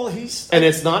game. Well, And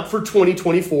it's not for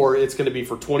 2024. It's going to be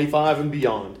for 25 and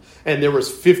beyond. And there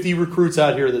was 50 recruits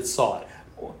out here that saw it.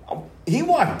 He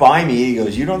walked by me. He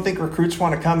goes, "You don't think recruits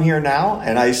want to come here now?"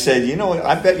 And I said, "You know what?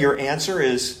 I bet your answer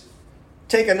is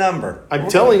take a number. We're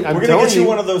going to get you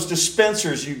one of those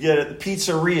dispensers you get at the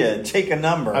pizzeria and take a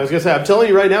number." I was going to say, I'm telling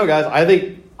you right now, guys,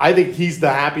 I think he's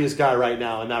the happiest guy right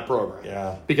now in that program.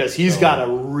 Yeah. Because he's got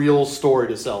a real story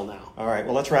to sell now. All right,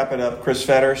 well, let's wrap it up. Chris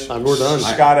Fetters, we're done.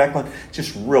 Scott Eklund,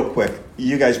 just real quick.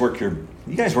 You guys work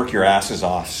your asses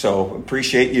off. So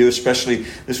appreciate you, especially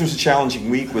this was a challenging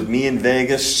week with me in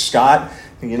Vegas. Scott,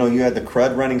 you had the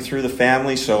crud running through the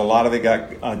family, so a lot of it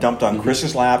got dumped on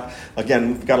Chris's lap. Again,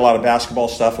 we've got a lot of basketball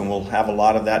stuff, and we'll have a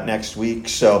lot of that next week.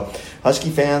 So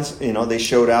Husky fans, they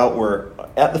showed out. We're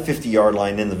at the 50-yard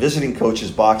line in the visiting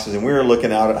coaches' boxes, and we were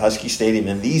looking out at Husky Stadium,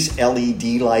 and these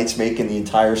LED lights making the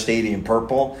entire stadium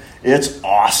purple. It's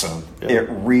awesome. Yeah. It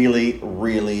really,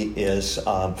 really is.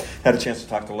 Had a chance to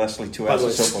talk to Leslie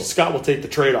Tuasosopo. Scott will take the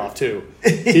trade-off, too.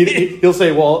 He'll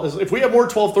say, well, if we have more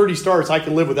 12:30 starts, I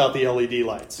can live without the LED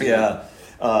lights. Yeah.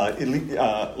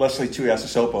 Leslie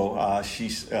Tuasosopo,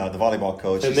 she's the volleyball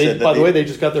coach. And they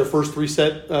just got their first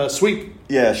three-set sweep.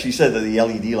 Yeah, she said that the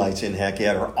LED lights in Heck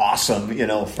Ed are awesome,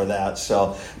 for that.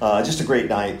 So just a great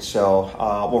night.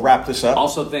 So we'll wrap this up.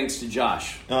 Also, thanks to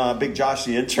Josh, Big Josh,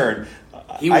 the intern.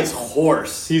 He was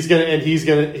hoarse. He's gonna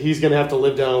have to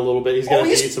live down a little bit. He's gonna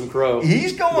have to eat some crow.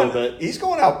 He's going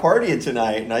out partying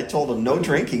tonight, and I told him no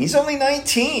drinking. He's only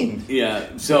 19. Yeah.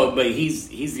 So, but he's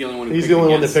the only one. He's the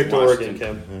only one that picked Oregon,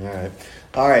 Kim.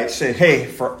 All right. So hey,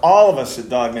 for all of us at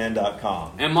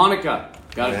DawgMan.com and Monica,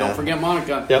 don't forget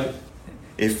Monica. Yep.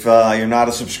 If you're not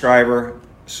a subscriber,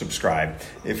 subscribe.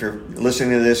 If you're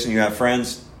listening to this and you have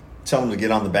friends, tell them to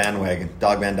get on the bandwagon.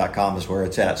 DawgMan.com is where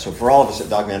it's at. So for all of us at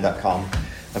DawgMan.com,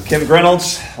 I'm Kim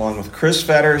Grinolds, along with Chris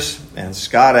Fetters and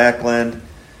Scott Eklund.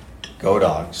 Go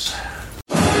Dogs.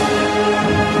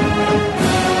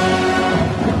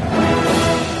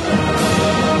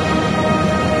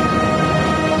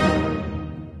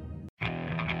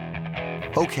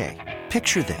 Okay,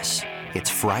 picture this. It's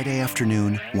Friday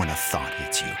afternoon when a thought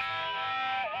hits you.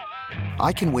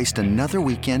 I can waste another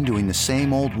weekend doing the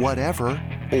same old whatever,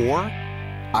 or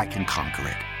I can conquer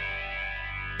it.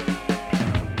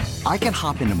 I can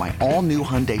hop into my all-new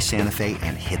Hyundai Santa Fe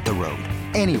and hit the road.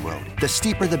 Any road. The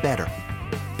steeper, the better.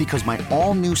 Because my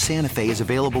all-new Santa Fe is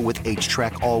available with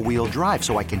H-Track all-wheel drive,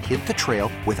 so I can hit the trail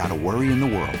without a worry in the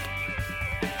world.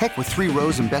 Heck, with 3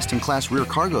 rows and best-in-class rear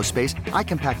cargo space, I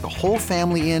can pack the whole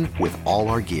family in with all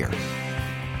our gear.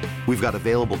 We've got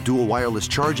available dual wireless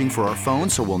charging for our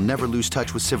phones, so we'll never lose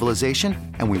touch with civilization,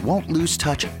 and we won't lose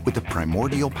touch with the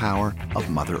primordial power of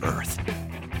Mother Earth.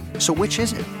 So which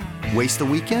is it? Waste the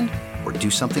weekend or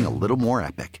do something a little more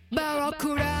epic?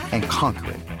 And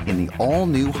conquer it in the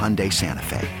all-new Hyundai Santa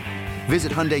Fe.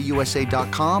 Visit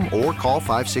HyundaiUSA.com or call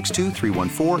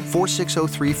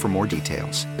 562-314-4603 for more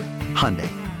details. Hyundai,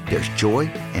 there's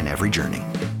joy in every journey.